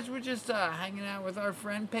 Nothing much. We're just hanging out with our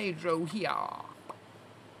friend Pedro here.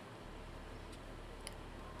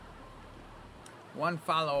 One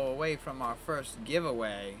follow away from our first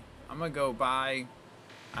giveaway. I'm gonna go buy,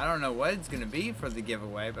 I don't know what it's gonna be for the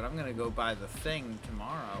giveaway, but I'm gonna go buy the thing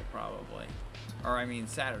tomorrow probably. Or I mean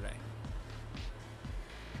Saturday.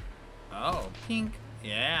 Oh, pink.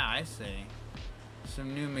 Yeah, I see.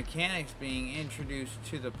 Some new mechanics being introduced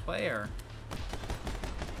to the player.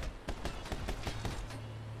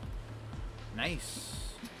 Nice.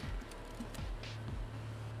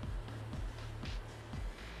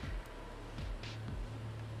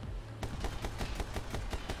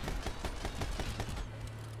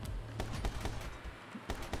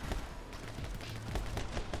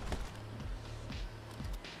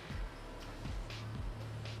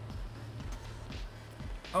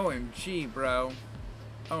 OMG, bro.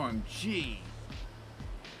 OMG.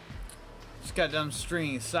 Just got done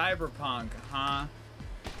streaming Cyberpunk, huh?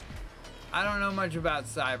 I don't know much about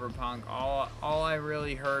Cyberpunk. All I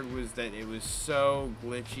really heard was that it was so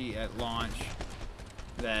glitchy at launch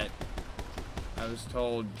that I was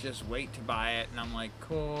told just wait to buy it, and I'm like,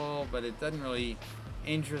 cool, but it doesn't really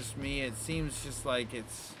interest me. It seems just like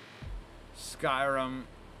it's Skyrim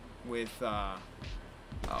with oh,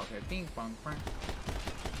 okay, ping pong.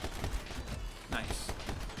 Nice.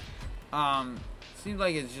 Seems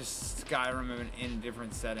like it's just Skyrim in a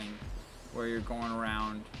different setting where you're going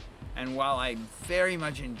around. And while I very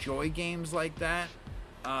much enjoy games like that,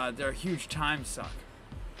 they're a huge time suck.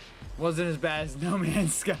 Wasn't as bad as No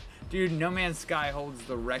Man's Sky. Dude, No Man's Sky holds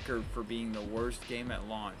the record for being the worst game at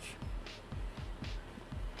launch.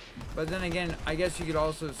 But then again, I guess you could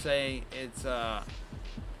also say it's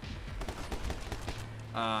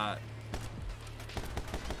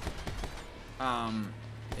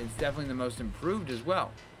it's definitely the most improved as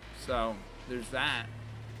well. So there's that.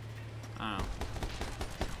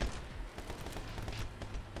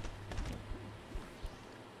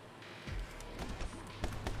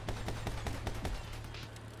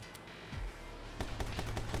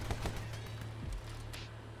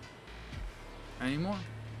 Anymore?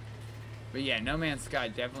 But yeah, No Man's Sky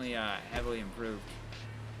definitely heavily improved.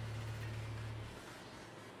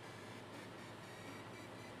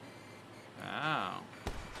 Oh.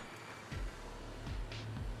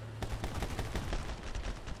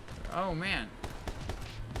 Oh man.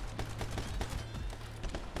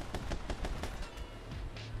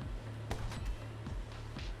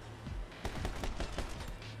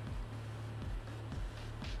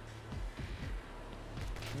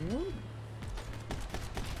 Woo.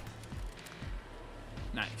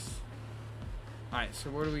 Nice. Alright, so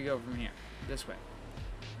where do we go from here? This way.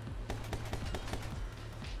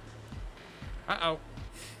 Uh-oh.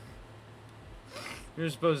 You're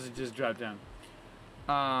supposed to just drop down.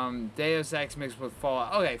 Deus Ex mixed with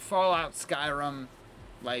Fallout. Okay, Fallout, Skyrim,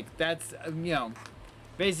 like that's you know,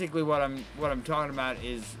 basically what I'm talking about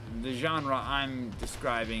is the genre I'm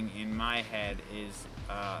describing in my head is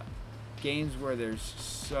games where there's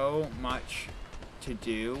so much to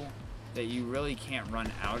do that you really can't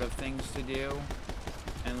run out of things to do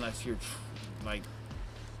unless you're like,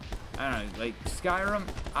 I don't know, like Skyrim.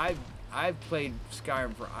 I've played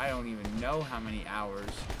Skyrim for I don't even know how many hours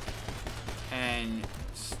and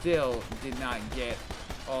still did not get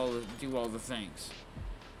do all the things.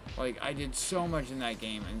 Like I did so much in that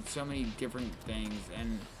game and so many different things,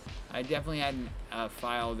 and I definitely had a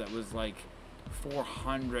file that was like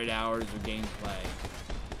 400 hours of gameplay.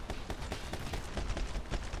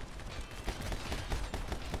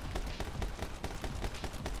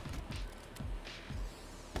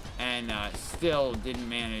 And still didn't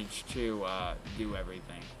manage to do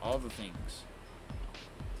everything, all the things.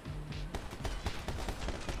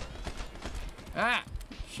 Ah,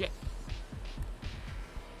 shit.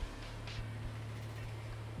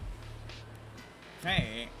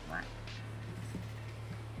 Hey,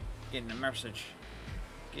 getting a message.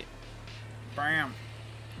 Get, bam.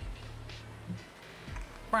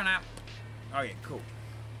 Burn out. Okay, cool.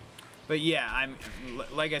 But yeah, I'm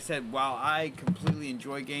like I said, while I completely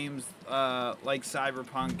enjoy games like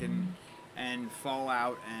Cyberpunk and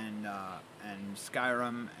Fallout and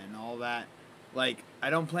Skyrim and all that, like I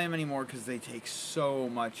don't play them anymore because they take so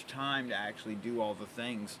much time to actually do all the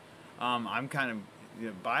things. I'm kind of, you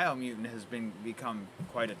know, Biomutant has become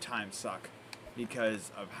quite a time suck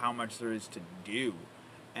because of how much there is to do,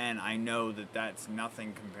 and I know that that's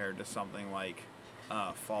nothing compared to something like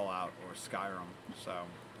Fallout or Skyrim. So.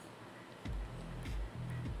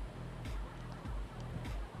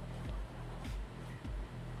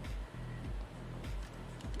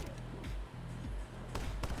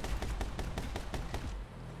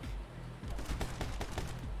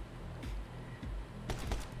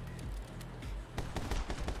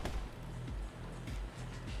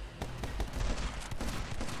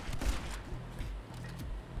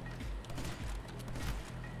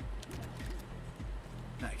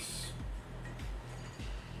 Nice.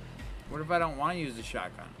 What if I don't want to use the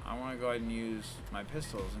shotgun? I want to go ahead and use my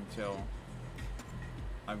pistols until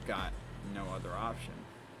I've got no other option.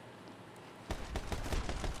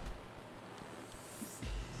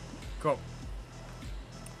 Cool.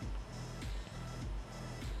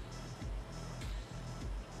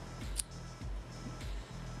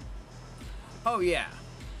 Oh yeah.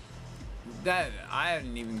 That I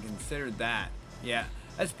hadn't even considered that. Yeah.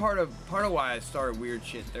 That's part of why I started Weird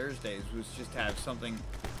Shit Thursdays, was just to have something,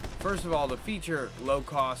 first of all, to feature low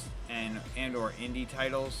cost and or indie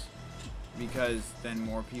titles, because then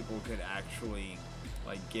more people could actually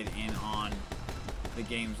like get in on the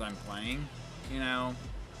games I'm playing, you know?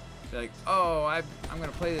 Be like, oh, I'm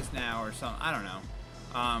gonna play this now or something. I don't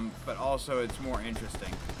know. But also it's more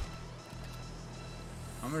interesting.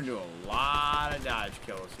 I'm gonna do a lot of dodge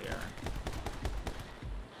kills here.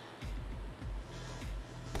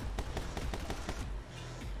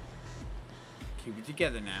 Keep it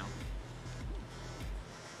together now.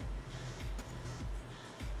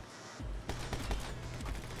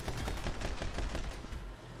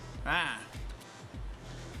 Ah.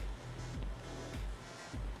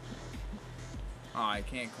 Oh, I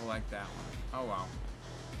can't collect that one. Oh well.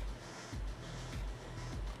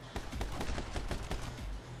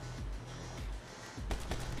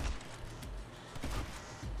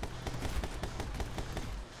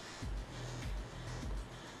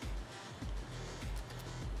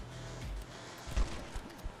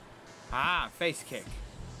 Ah, face kick.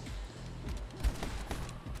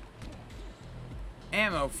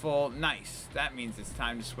 Ammo full. Nice. That means it's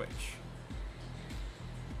time to switch.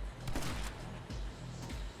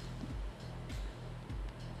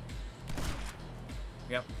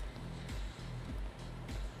 Yep.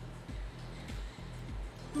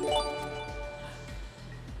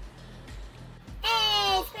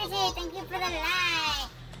 Hey, Squishy, thank you for the like.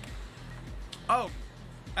 Oh,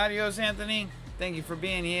 adios, Anthony. Thank you for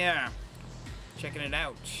being here. Checking it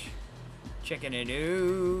out. Checking it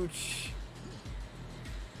out.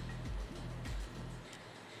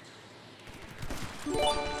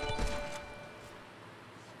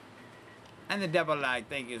 And the double like.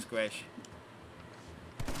 Thank you, Squish.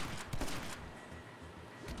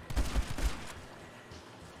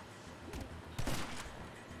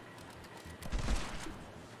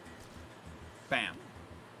 Bam.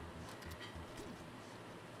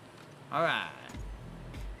 All right.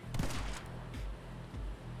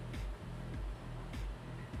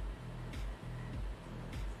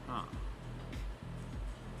 Huh.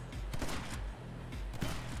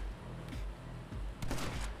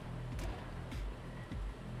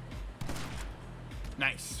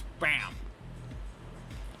 Nice. Bam.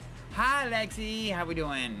 Hi, Lexi. How we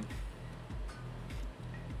doing?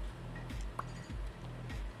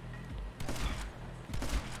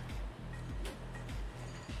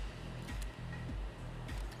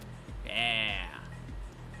 Yeah.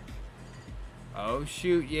 Oh,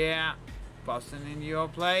 shoot, yeah. Busting into your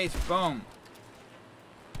place. Boom.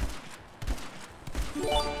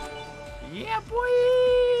 Yeah,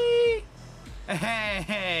 boy.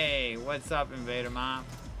 Hey, what's up, Invader Mom?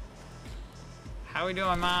 How we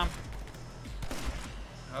doing, Mom?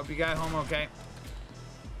 Hope you got home okay.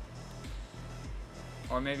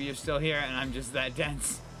 Or maybe you're still here and I'm just that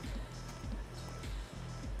dense.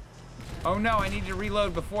 Oh no, I need to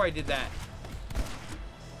reload before I did that.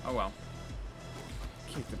 Oh well.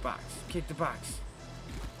 Kick the box. Kick the box.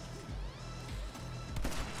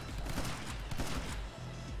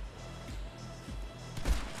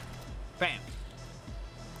 Bam.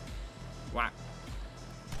 Wow.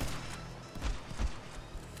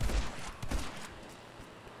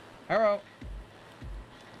 Hello.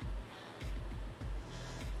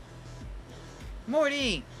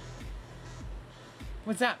 Morty.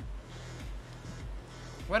 What's up?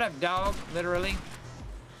 What up, dog? Literally.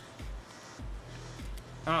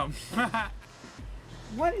 Oh.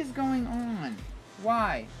 What is going on?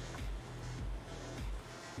 Why?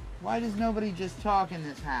 Why does nobody just talk in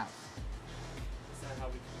this house? It's not how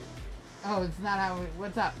we communicate. Oh, it's not how we...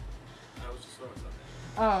 What's up? I was just throwing something.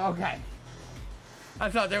 Oh, okay. I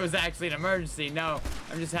thought there was actually an emergency. No,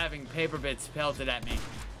 I'm just having paper bits pelted at me.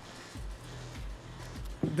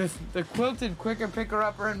 The quilted quicker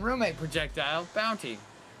picker-upper and roommate projectile bounty.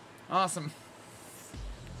 Awesome.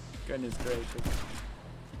 Goodness gracious.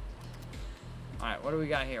 Alright, what do we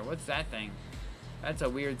got here? What's that thing? That's a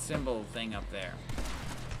weird symbol thing up there.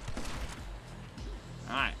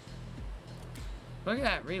 Alright. Look at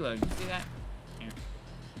that reload. You see that? Here.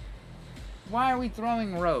 Why are we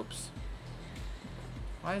throwing ropes?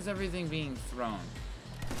 Why is everything being thrown?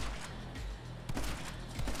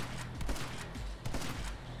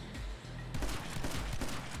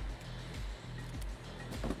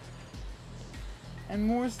 And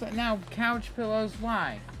more stuff. Now, couch pillows,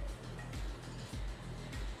 why?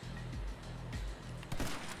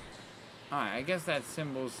 Alright, I guess that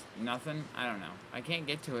symbol's nothing. I don't know. I can't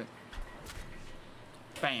get to it.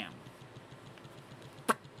 Bam.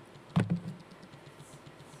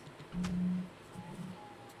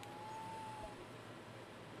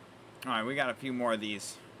 Alright, we got a few more of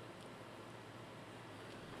these.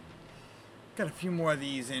 Got a few more of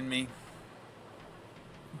these in me.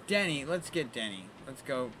 Denny, let's get Denny. Let's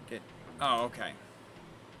go get... Oh, okay.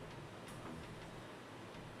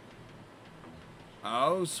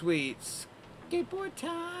 Oh, sweet. Skateboard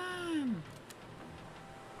time!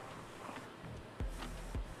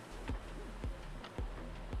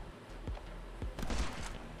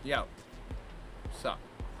 Yo. Sup?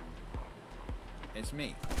 It's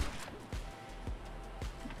me.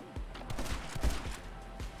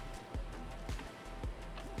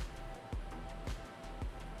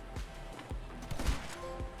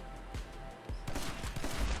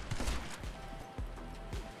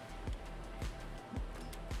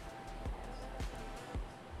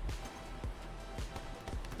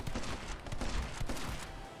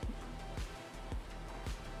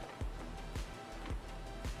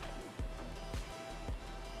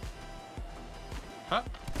 Huh?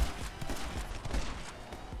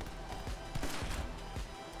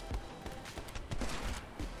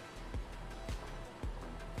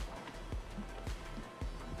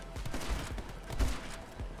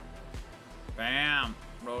 Bam!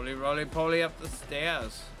 Roly, roly, poly up the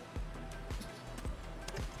stairs.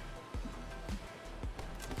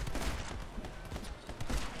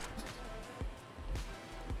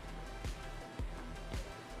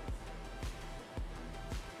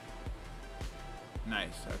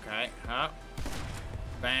 Nice, okay. Up.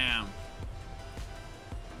 Bam.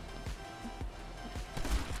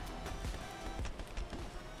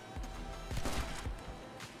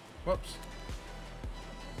 Whoops.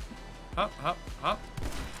 Up, up, up.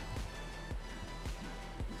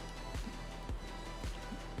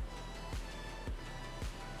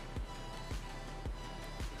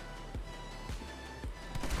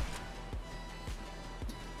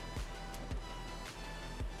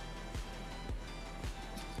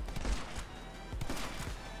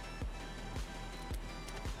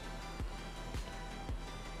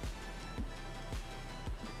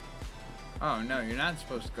 Oh, no, you're not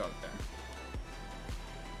supposed to go up there.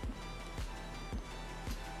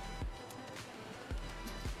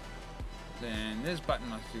 Then this button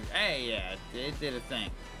must do... Hey, yeah, it did a thing.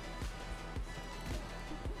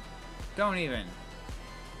 Don't even.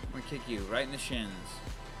 I'm gonna kick you right in the shins.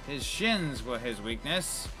 His shins were his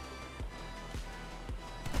weakness.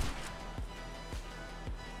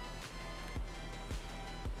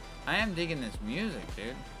 I am digging this music,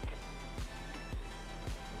 dude.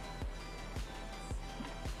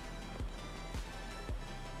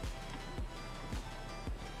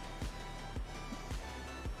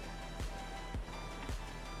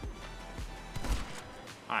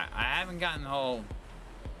 Alright, I haven't gotten the whole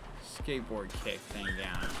skateboard kick thing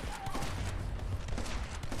down.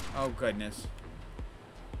 Oh, goodness.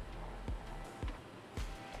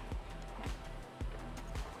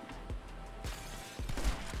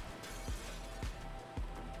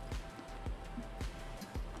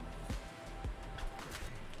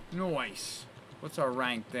 Nice. What's our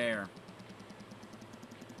rank there?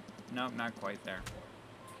 Nope, not quite there.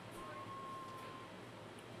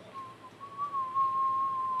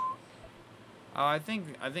 Oh, I think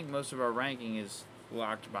most of our ranking is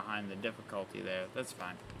locked behind the difficulty there. That's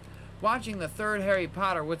fine. Watching the third Harry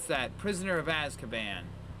Potter. What's that? Prisoner of Azkaban.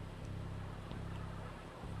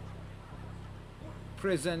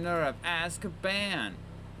 Prisoner of Azkaban.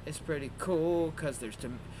 It's pretty cool because there's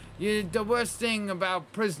the worst thing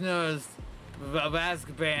about Prisoners of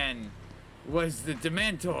Azkaban was the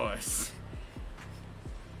Dementors.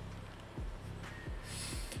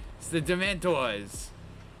 It's the Dementors.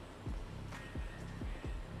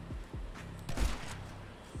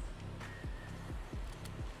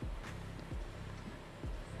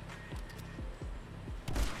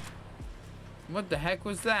 What the heck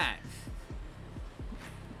was that?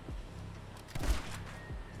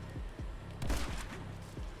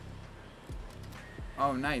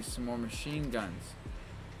 Oh, nice. Some more machine guns.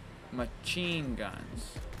 Machine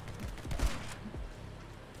guns.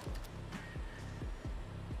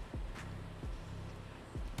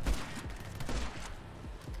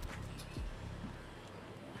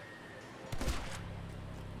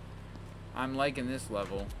 I'm liking this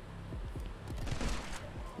level.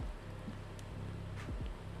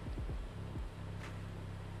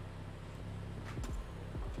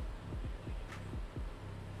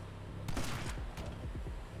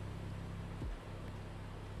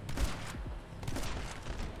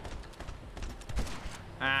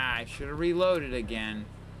 Ah, I should have reloaded again.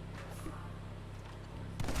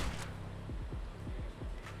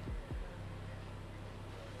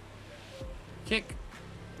 Kick.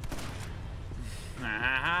 Ha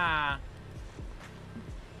ha ha.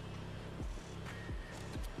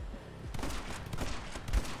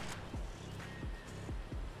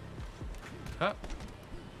 Huh.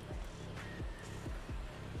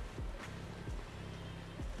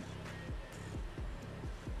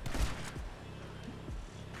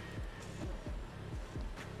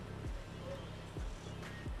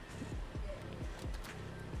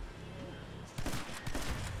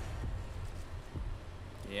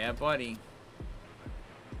 Yeah, buddy.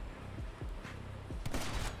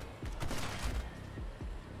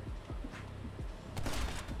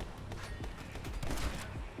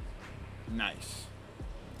 Nice.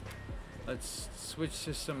 Let's switch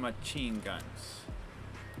to some machine guns.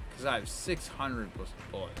 Because I have 600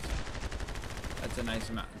 bullets. That's a nice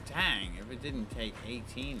amount. Dang, if it didn't take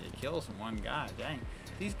 18 to kill one guy, dang.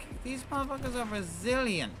 These motherfuckers are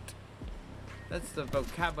resilient. That's the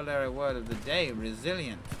vocabulary word of the day,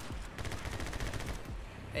 resilient.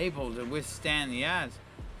 Able to withstand the odds.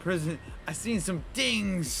 Prison, I've seen some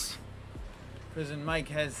things. Prison Mike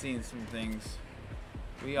has seen some things.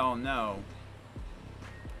 We all know.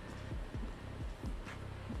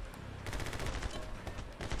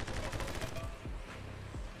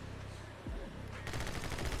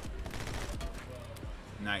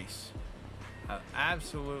 Nice. I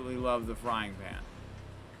absolutely love the frying pan.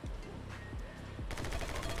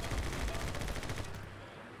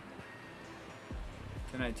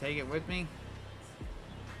 Can I take it with me?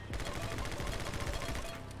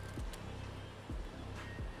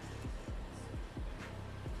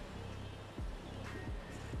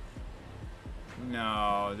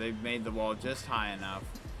 No, they made the wall just high enough.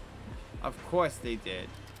 Of course they did.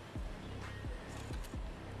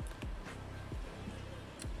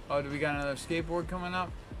 Oh, do we got another skateboard coming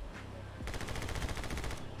up?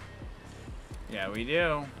 Yeah, we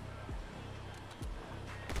do.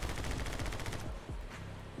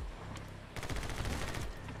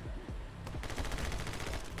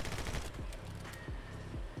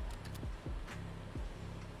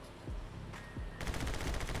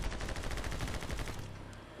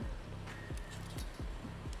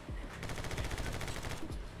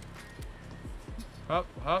 Hop,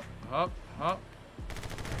 hop, hop, hop.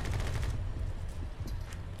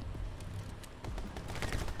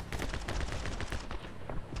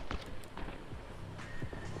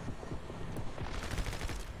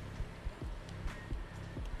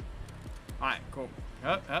 Alright, cool.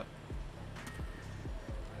 Up, up.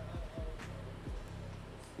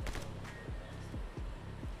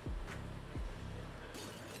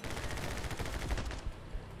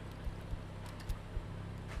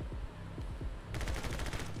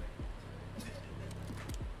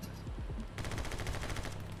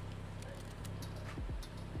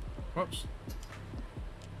 Whoops.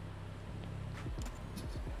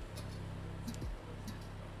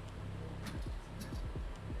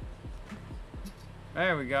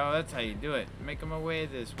 There we go. That's how you do it. Make them away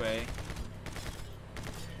this way.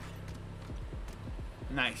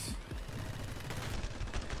 Nice.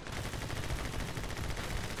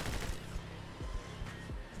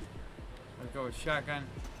 Let's go with shotgun.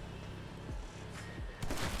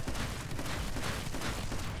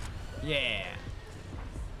 Yeah.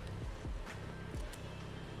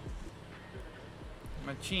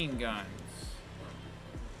 Machine guns.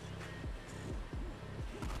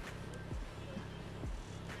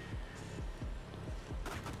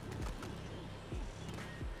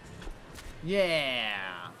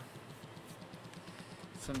 Yeah.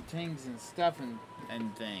 Some things and stuff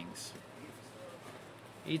and things.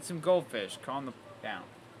 Eat some goldfish. Calm them down.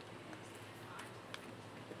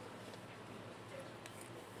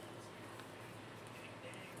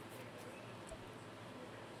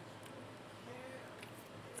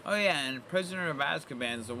 Oh yeah, and Prisoner of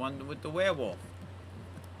Azkaban is the one with the werewolf.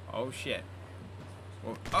 Oh shit.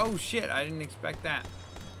 Well, oh shit, I didn't expect that.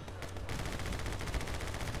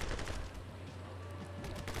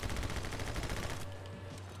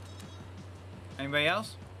 Anybody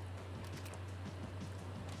else?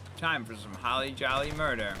 Time for some holly jolly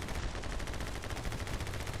murder.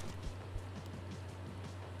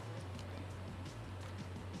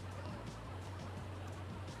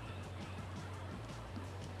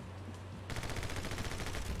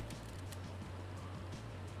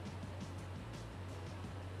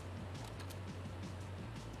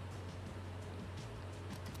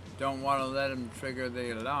 Don't want to let them trigger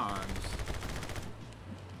the alarms.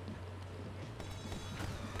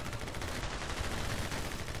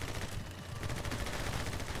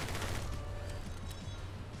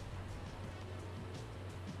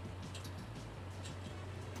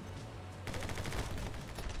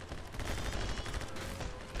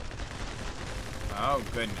 Oh,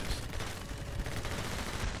 goodness.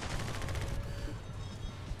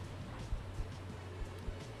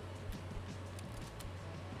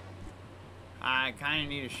 I kind of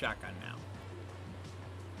need a shotgun now.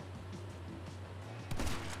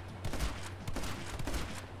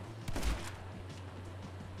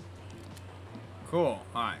 Cool.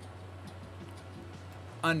 Alright.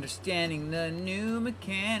 Understanding the new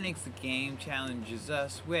mechanics the game challenges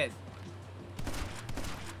us with.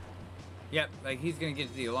 Yep, like he's gonna get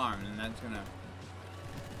to the alarm and that's gonna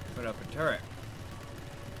put up a turret.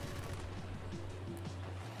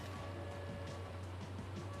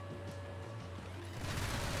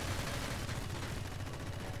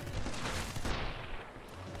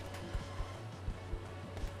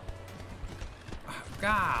 Oh,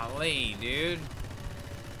 golly, dude.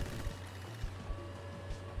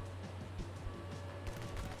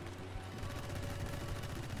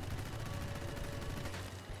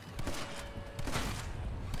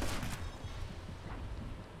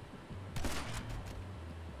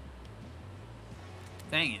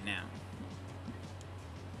 Dang it now.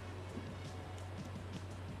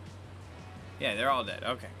 Yeah, they're all dead.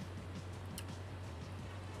 Okay.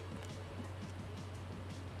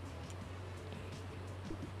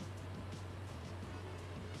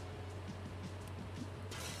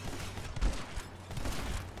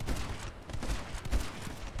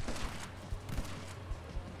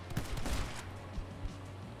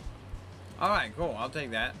 Alright, cool. I'll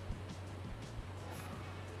take that.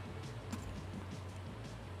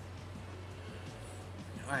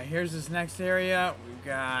 Alright, here's this next area. We've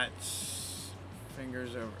got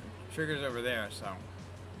triggers over there, so.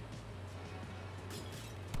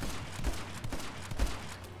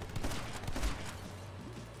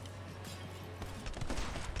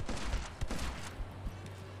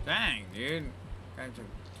 Dang, dude. Guy took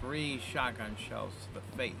 3 shotgun shells to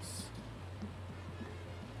the face.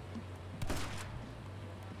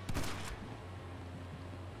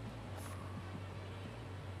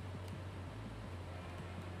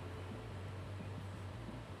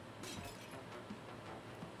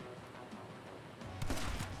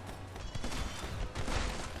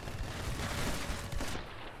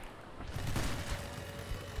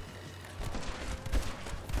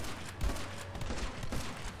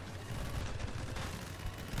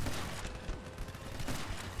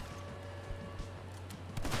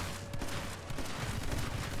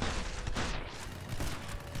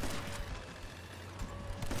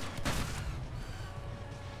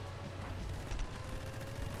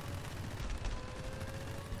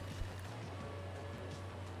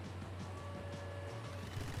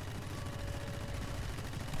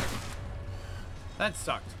 That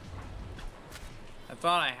sucked. I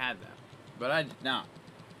thought I had that, but I did not.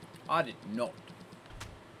 I did not.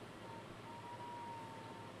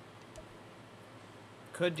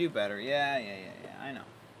 Could do better. Yeah, I know.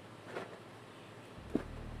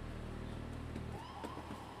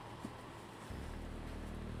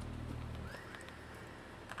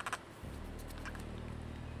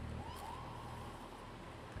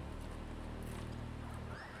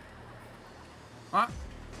 What?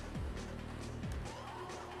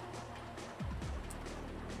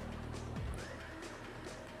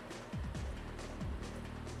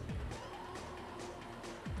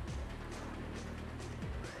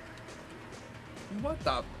 What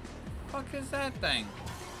the fuck is that thing?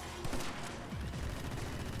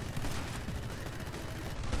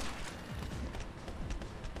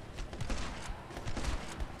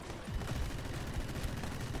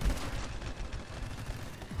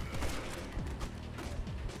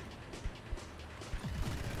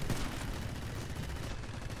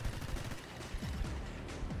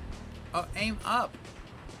 Oh, aim up.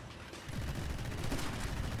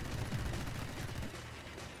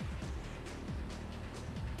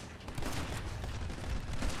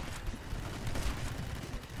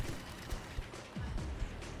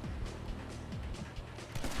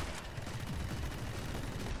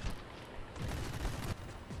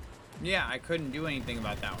 Yeah, I couldn't do anything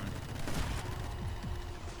about that one.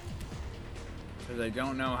 Because I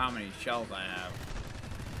don't know how many shells I have.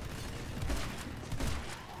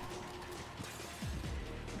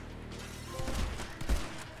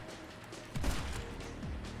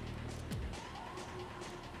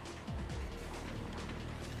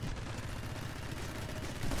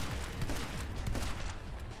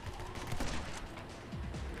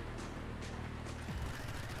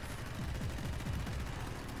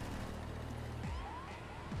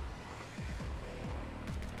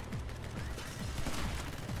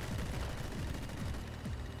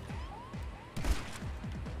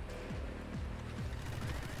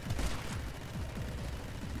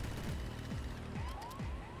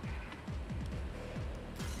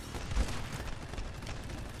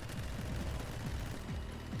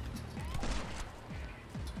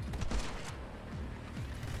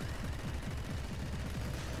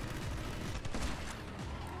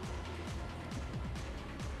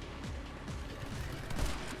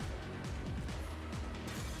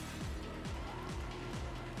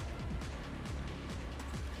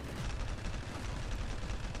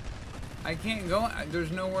 I can't go.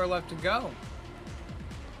 There's nowhere left to go.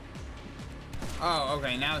 Oh,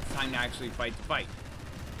 okay. Now it's time to actually fight the fight.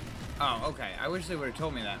 Oh, okay. I wish they would have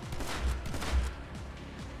told me that.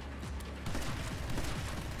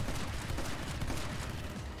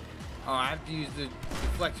 Oh, I have to use the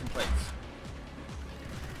deflection plates.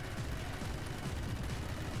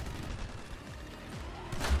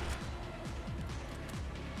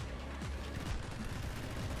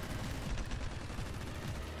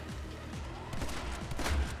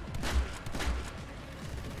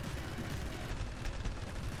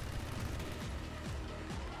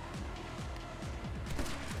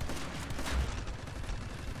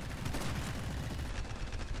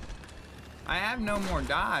 I have no more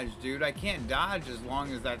dodge, dude. I can't dodge as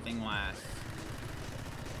long as that thing lasts.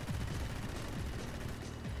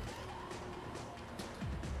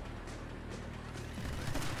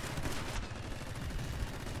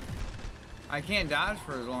 I can't dodge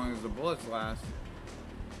for as long as the bullets last.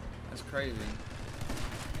 That's crazy.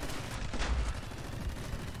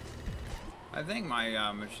 I think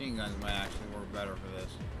my machine guns might actually work better for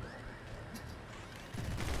this.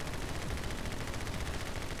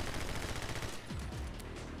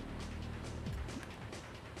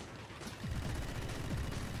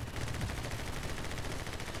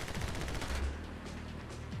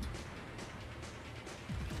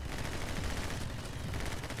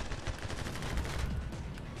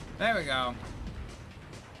 There we go.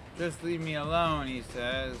 Just leave me alone, he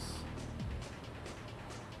says.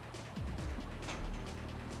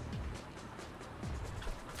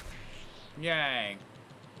 Yay.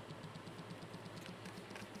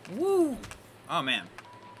 Woo! Oh, man.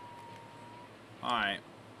 Alright.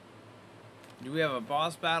 Do we have a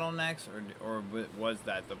boss battle next, or was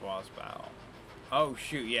that the boss battle? Oh,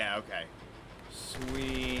 shoot, yeah, okay.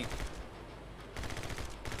 Sweet.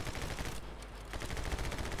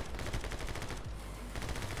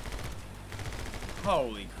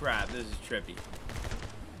 Holy crap, this is trippy.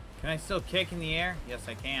 Can I still kick in the air? Yes,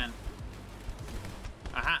 I can.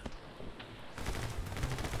 Aha!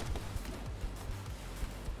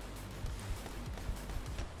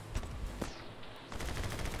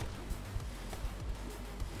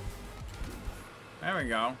 There we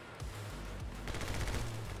go.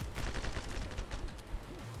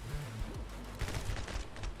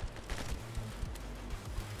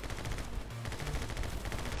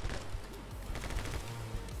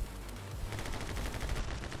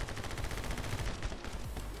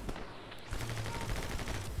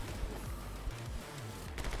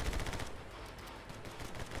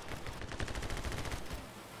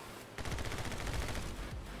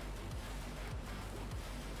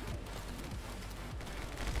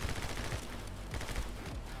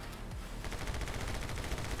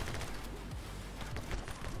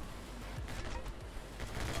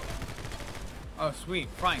 Oh, sweet.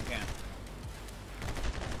 Frying pan.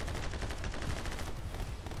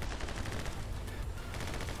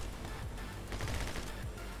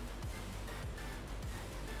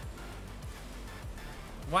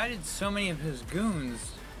 Why did so many of his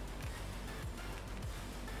goons...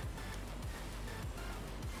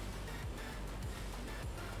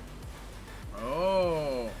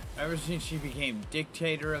 Oh, ever since she became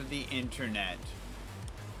dictator of the internet.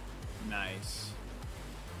 Nice.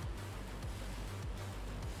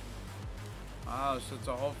 Oh, so it's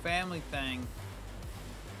a whole family thing.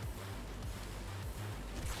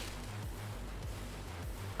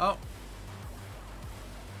 Oh.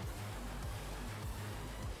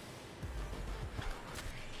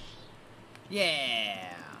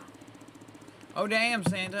 Yeah. Oh, damn,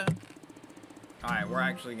 Santa. Alright, we're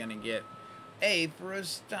actually gonna get A for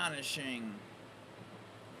astonishing.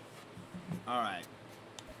 Alright.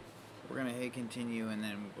 We're gonna hit continue, and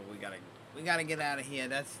then we gotta get out of here.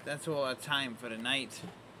 That's all our time for tonight.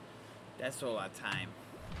 That's all our time.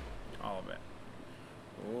 All of it.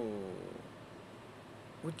 Oh.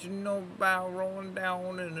 What you know about rolling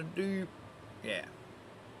down in the deep? Yeah.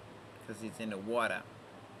 Because he's in the water.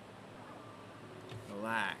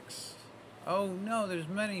 Relax. Oh no, there's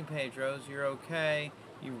many Pedros. You're okay.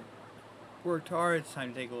 You worked hard. It's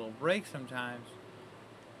time to take a little break sometimes.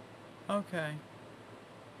 Okay.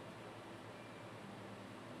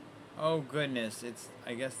 Oh goodness,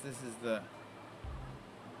 I guess this is the...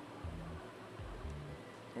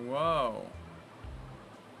 Whoa.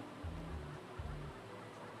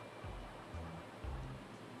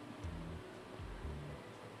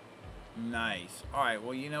 Nice. Alright,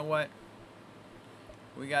 well, you know what?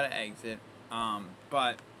 We gotta exit.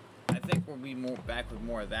 But I think we'll be back with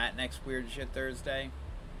more of that next Weird Shit Thursday.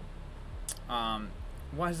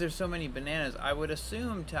 Why is there so many bananas? I would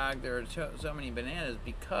assume, Tag, there are so many bananas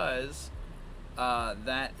because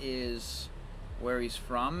that is where he's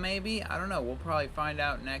from, maybe? I don't know. We'll probably find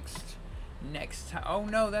out next time. Oh,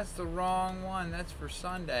 no, that's the wrong one. That's for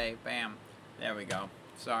Sunday. Bam. There we go.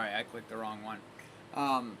 Sorry, I clicked the wrong one.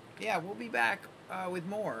 Yeah, we'll be back with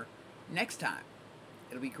more next time.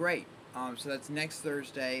 It'll be great. So that's next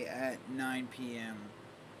Thursday at 9 p.m.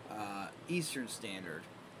 Eastern Standard.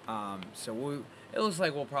 So it looks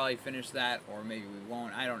like we'll probably finish that, or maybe we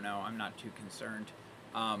won't. I don't know. I'm not too concerned.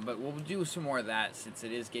 But we'll do some more of that since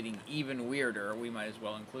it is getting even weirder. We might as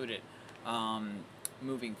well include it.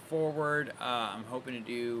 Moving forward, I'm hoping to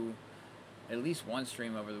do at least one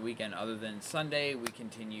stream over the weekend other than Sunday. We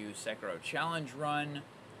continue Sekiro Challenge Run.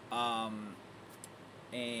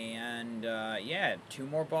 Yeah, 2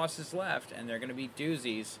 more bosses left, and they're going to be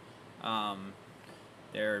doozies.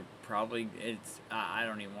 They're probably, I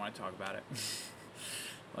don't even want to talk about it.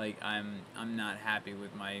 Like, I'm not happy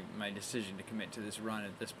with my decision to commit to this run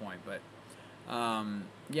at this point, but,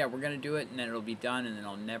 yeah, we're going to do it, and then it'll be done, and then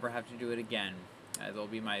I'll never have to do it again. That'll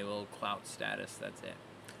be my little clout status, that's it.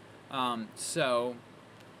 Oh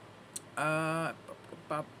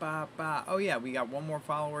yeah, we got one more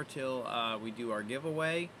follower till we do our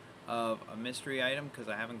giveaway of a mystery item, because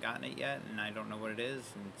I haven't gotten it yet, and I don't know what it is,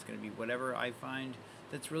 and it's going to be whatever I find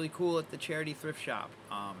that's really cool at the charity thrift shop.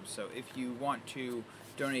 So if you want to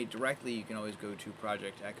donate directly, you can always go to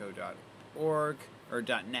projectecho.org or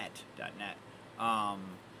 .net.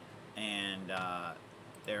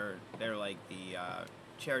 They're like the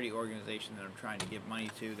charity organization that I'm trying to give money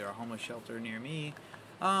to. They're a homeless shelter near me.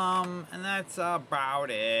 And that's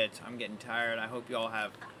about it. I'm getting tired. I hope you all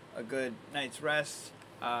have a good night's rest.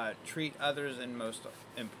 Treat others, and most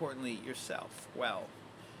importantly, yourself well.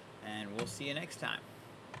 And we'll see you next time.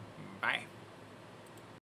 Bye.